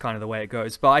that's just kind of the way it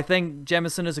goes. But I think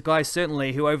Jamieson is a guy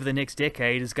certainly who over the next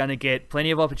decade is going to get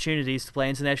plenty of opportunities to play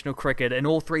international cricket in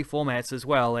all three formats as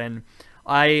well, and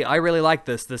I really like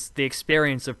the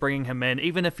experience of bringing him in,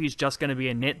 even if he's just going to be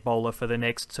a net bowler for the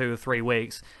next 2 or 3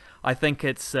 weeks. I think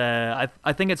it's a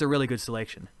really good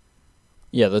selection.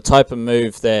 Yeah, the type of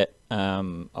move that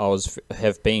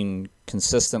have been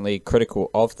consistently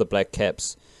critical of the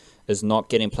Blackcaps is not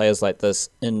getting players like this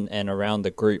in and around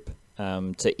the group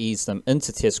to ease them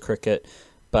into Test cricket.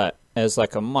 But as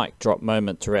like a mic drop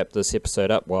moment to wrap this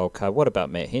episode up, Wildcard, what about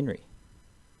Matt Henry?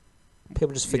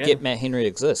 People just forget Matt Henry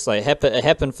exists. Like, it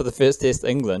happened for the first Test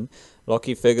England.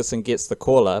 Lockie Ferguson gets the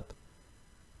call up.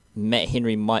 Matt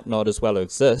Henry might not as well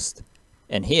exist.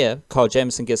 And here, Kyle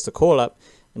Jamieson gets the call up,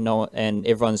 and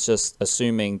everyone's just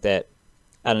assuming that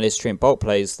unless Trent Bolt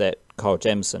plays, that Kyle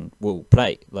Jamieson will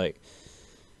play. Like,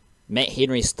 Matt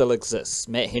Henry still exists.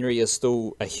 Matt Henry is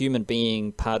still a human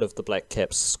being, part of the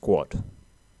Blackcaps squad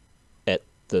at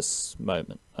this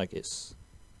moment, I guess.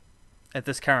 At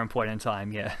this current point in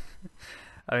time, yeah.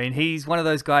 I mean, he's one of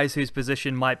those guys whose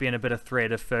position might be in a bit of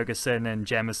threat if Ferguson and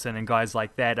Jamieson and guys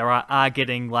like that are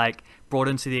getting like brought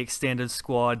into the extended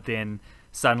squad. Then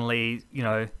suddenly,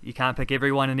 you can't pick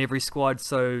everyone in every squad.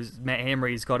 So Matt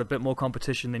Henry's got a bit more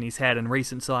competition than he's had in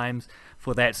recent times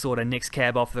for that sort of next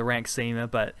cab off the rank seamer.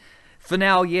 But for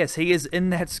now, yes, he is in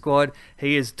that squad.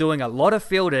 He is doing a lot of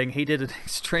fielding. He did an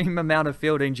extreme amount of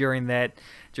fielding during that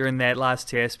last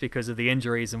test because of the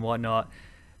injuries and whatnot.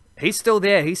 He's still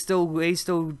there. He's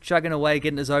still chugging away,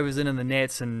 getting his overs in the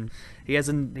nets, and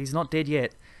he's not dead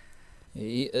yet.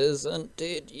 He isn't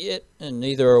dead yet, and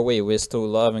neither are we. We're still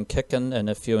live and kicking, and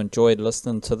if you enjoyed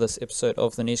listening to this episode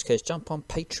of The Niche Case, jump on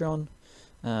Patreon.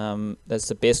 That's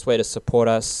the best way to support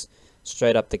us.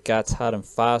 Straight up the guts, hard and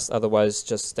fast. Otherwise,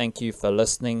 just thank you for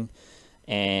listening,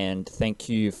 and thank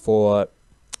you for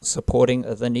supporting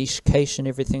The Niche Case and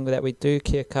everything that we do.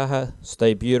 Kia kaha,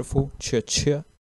 stay beautiful, cheer cheer.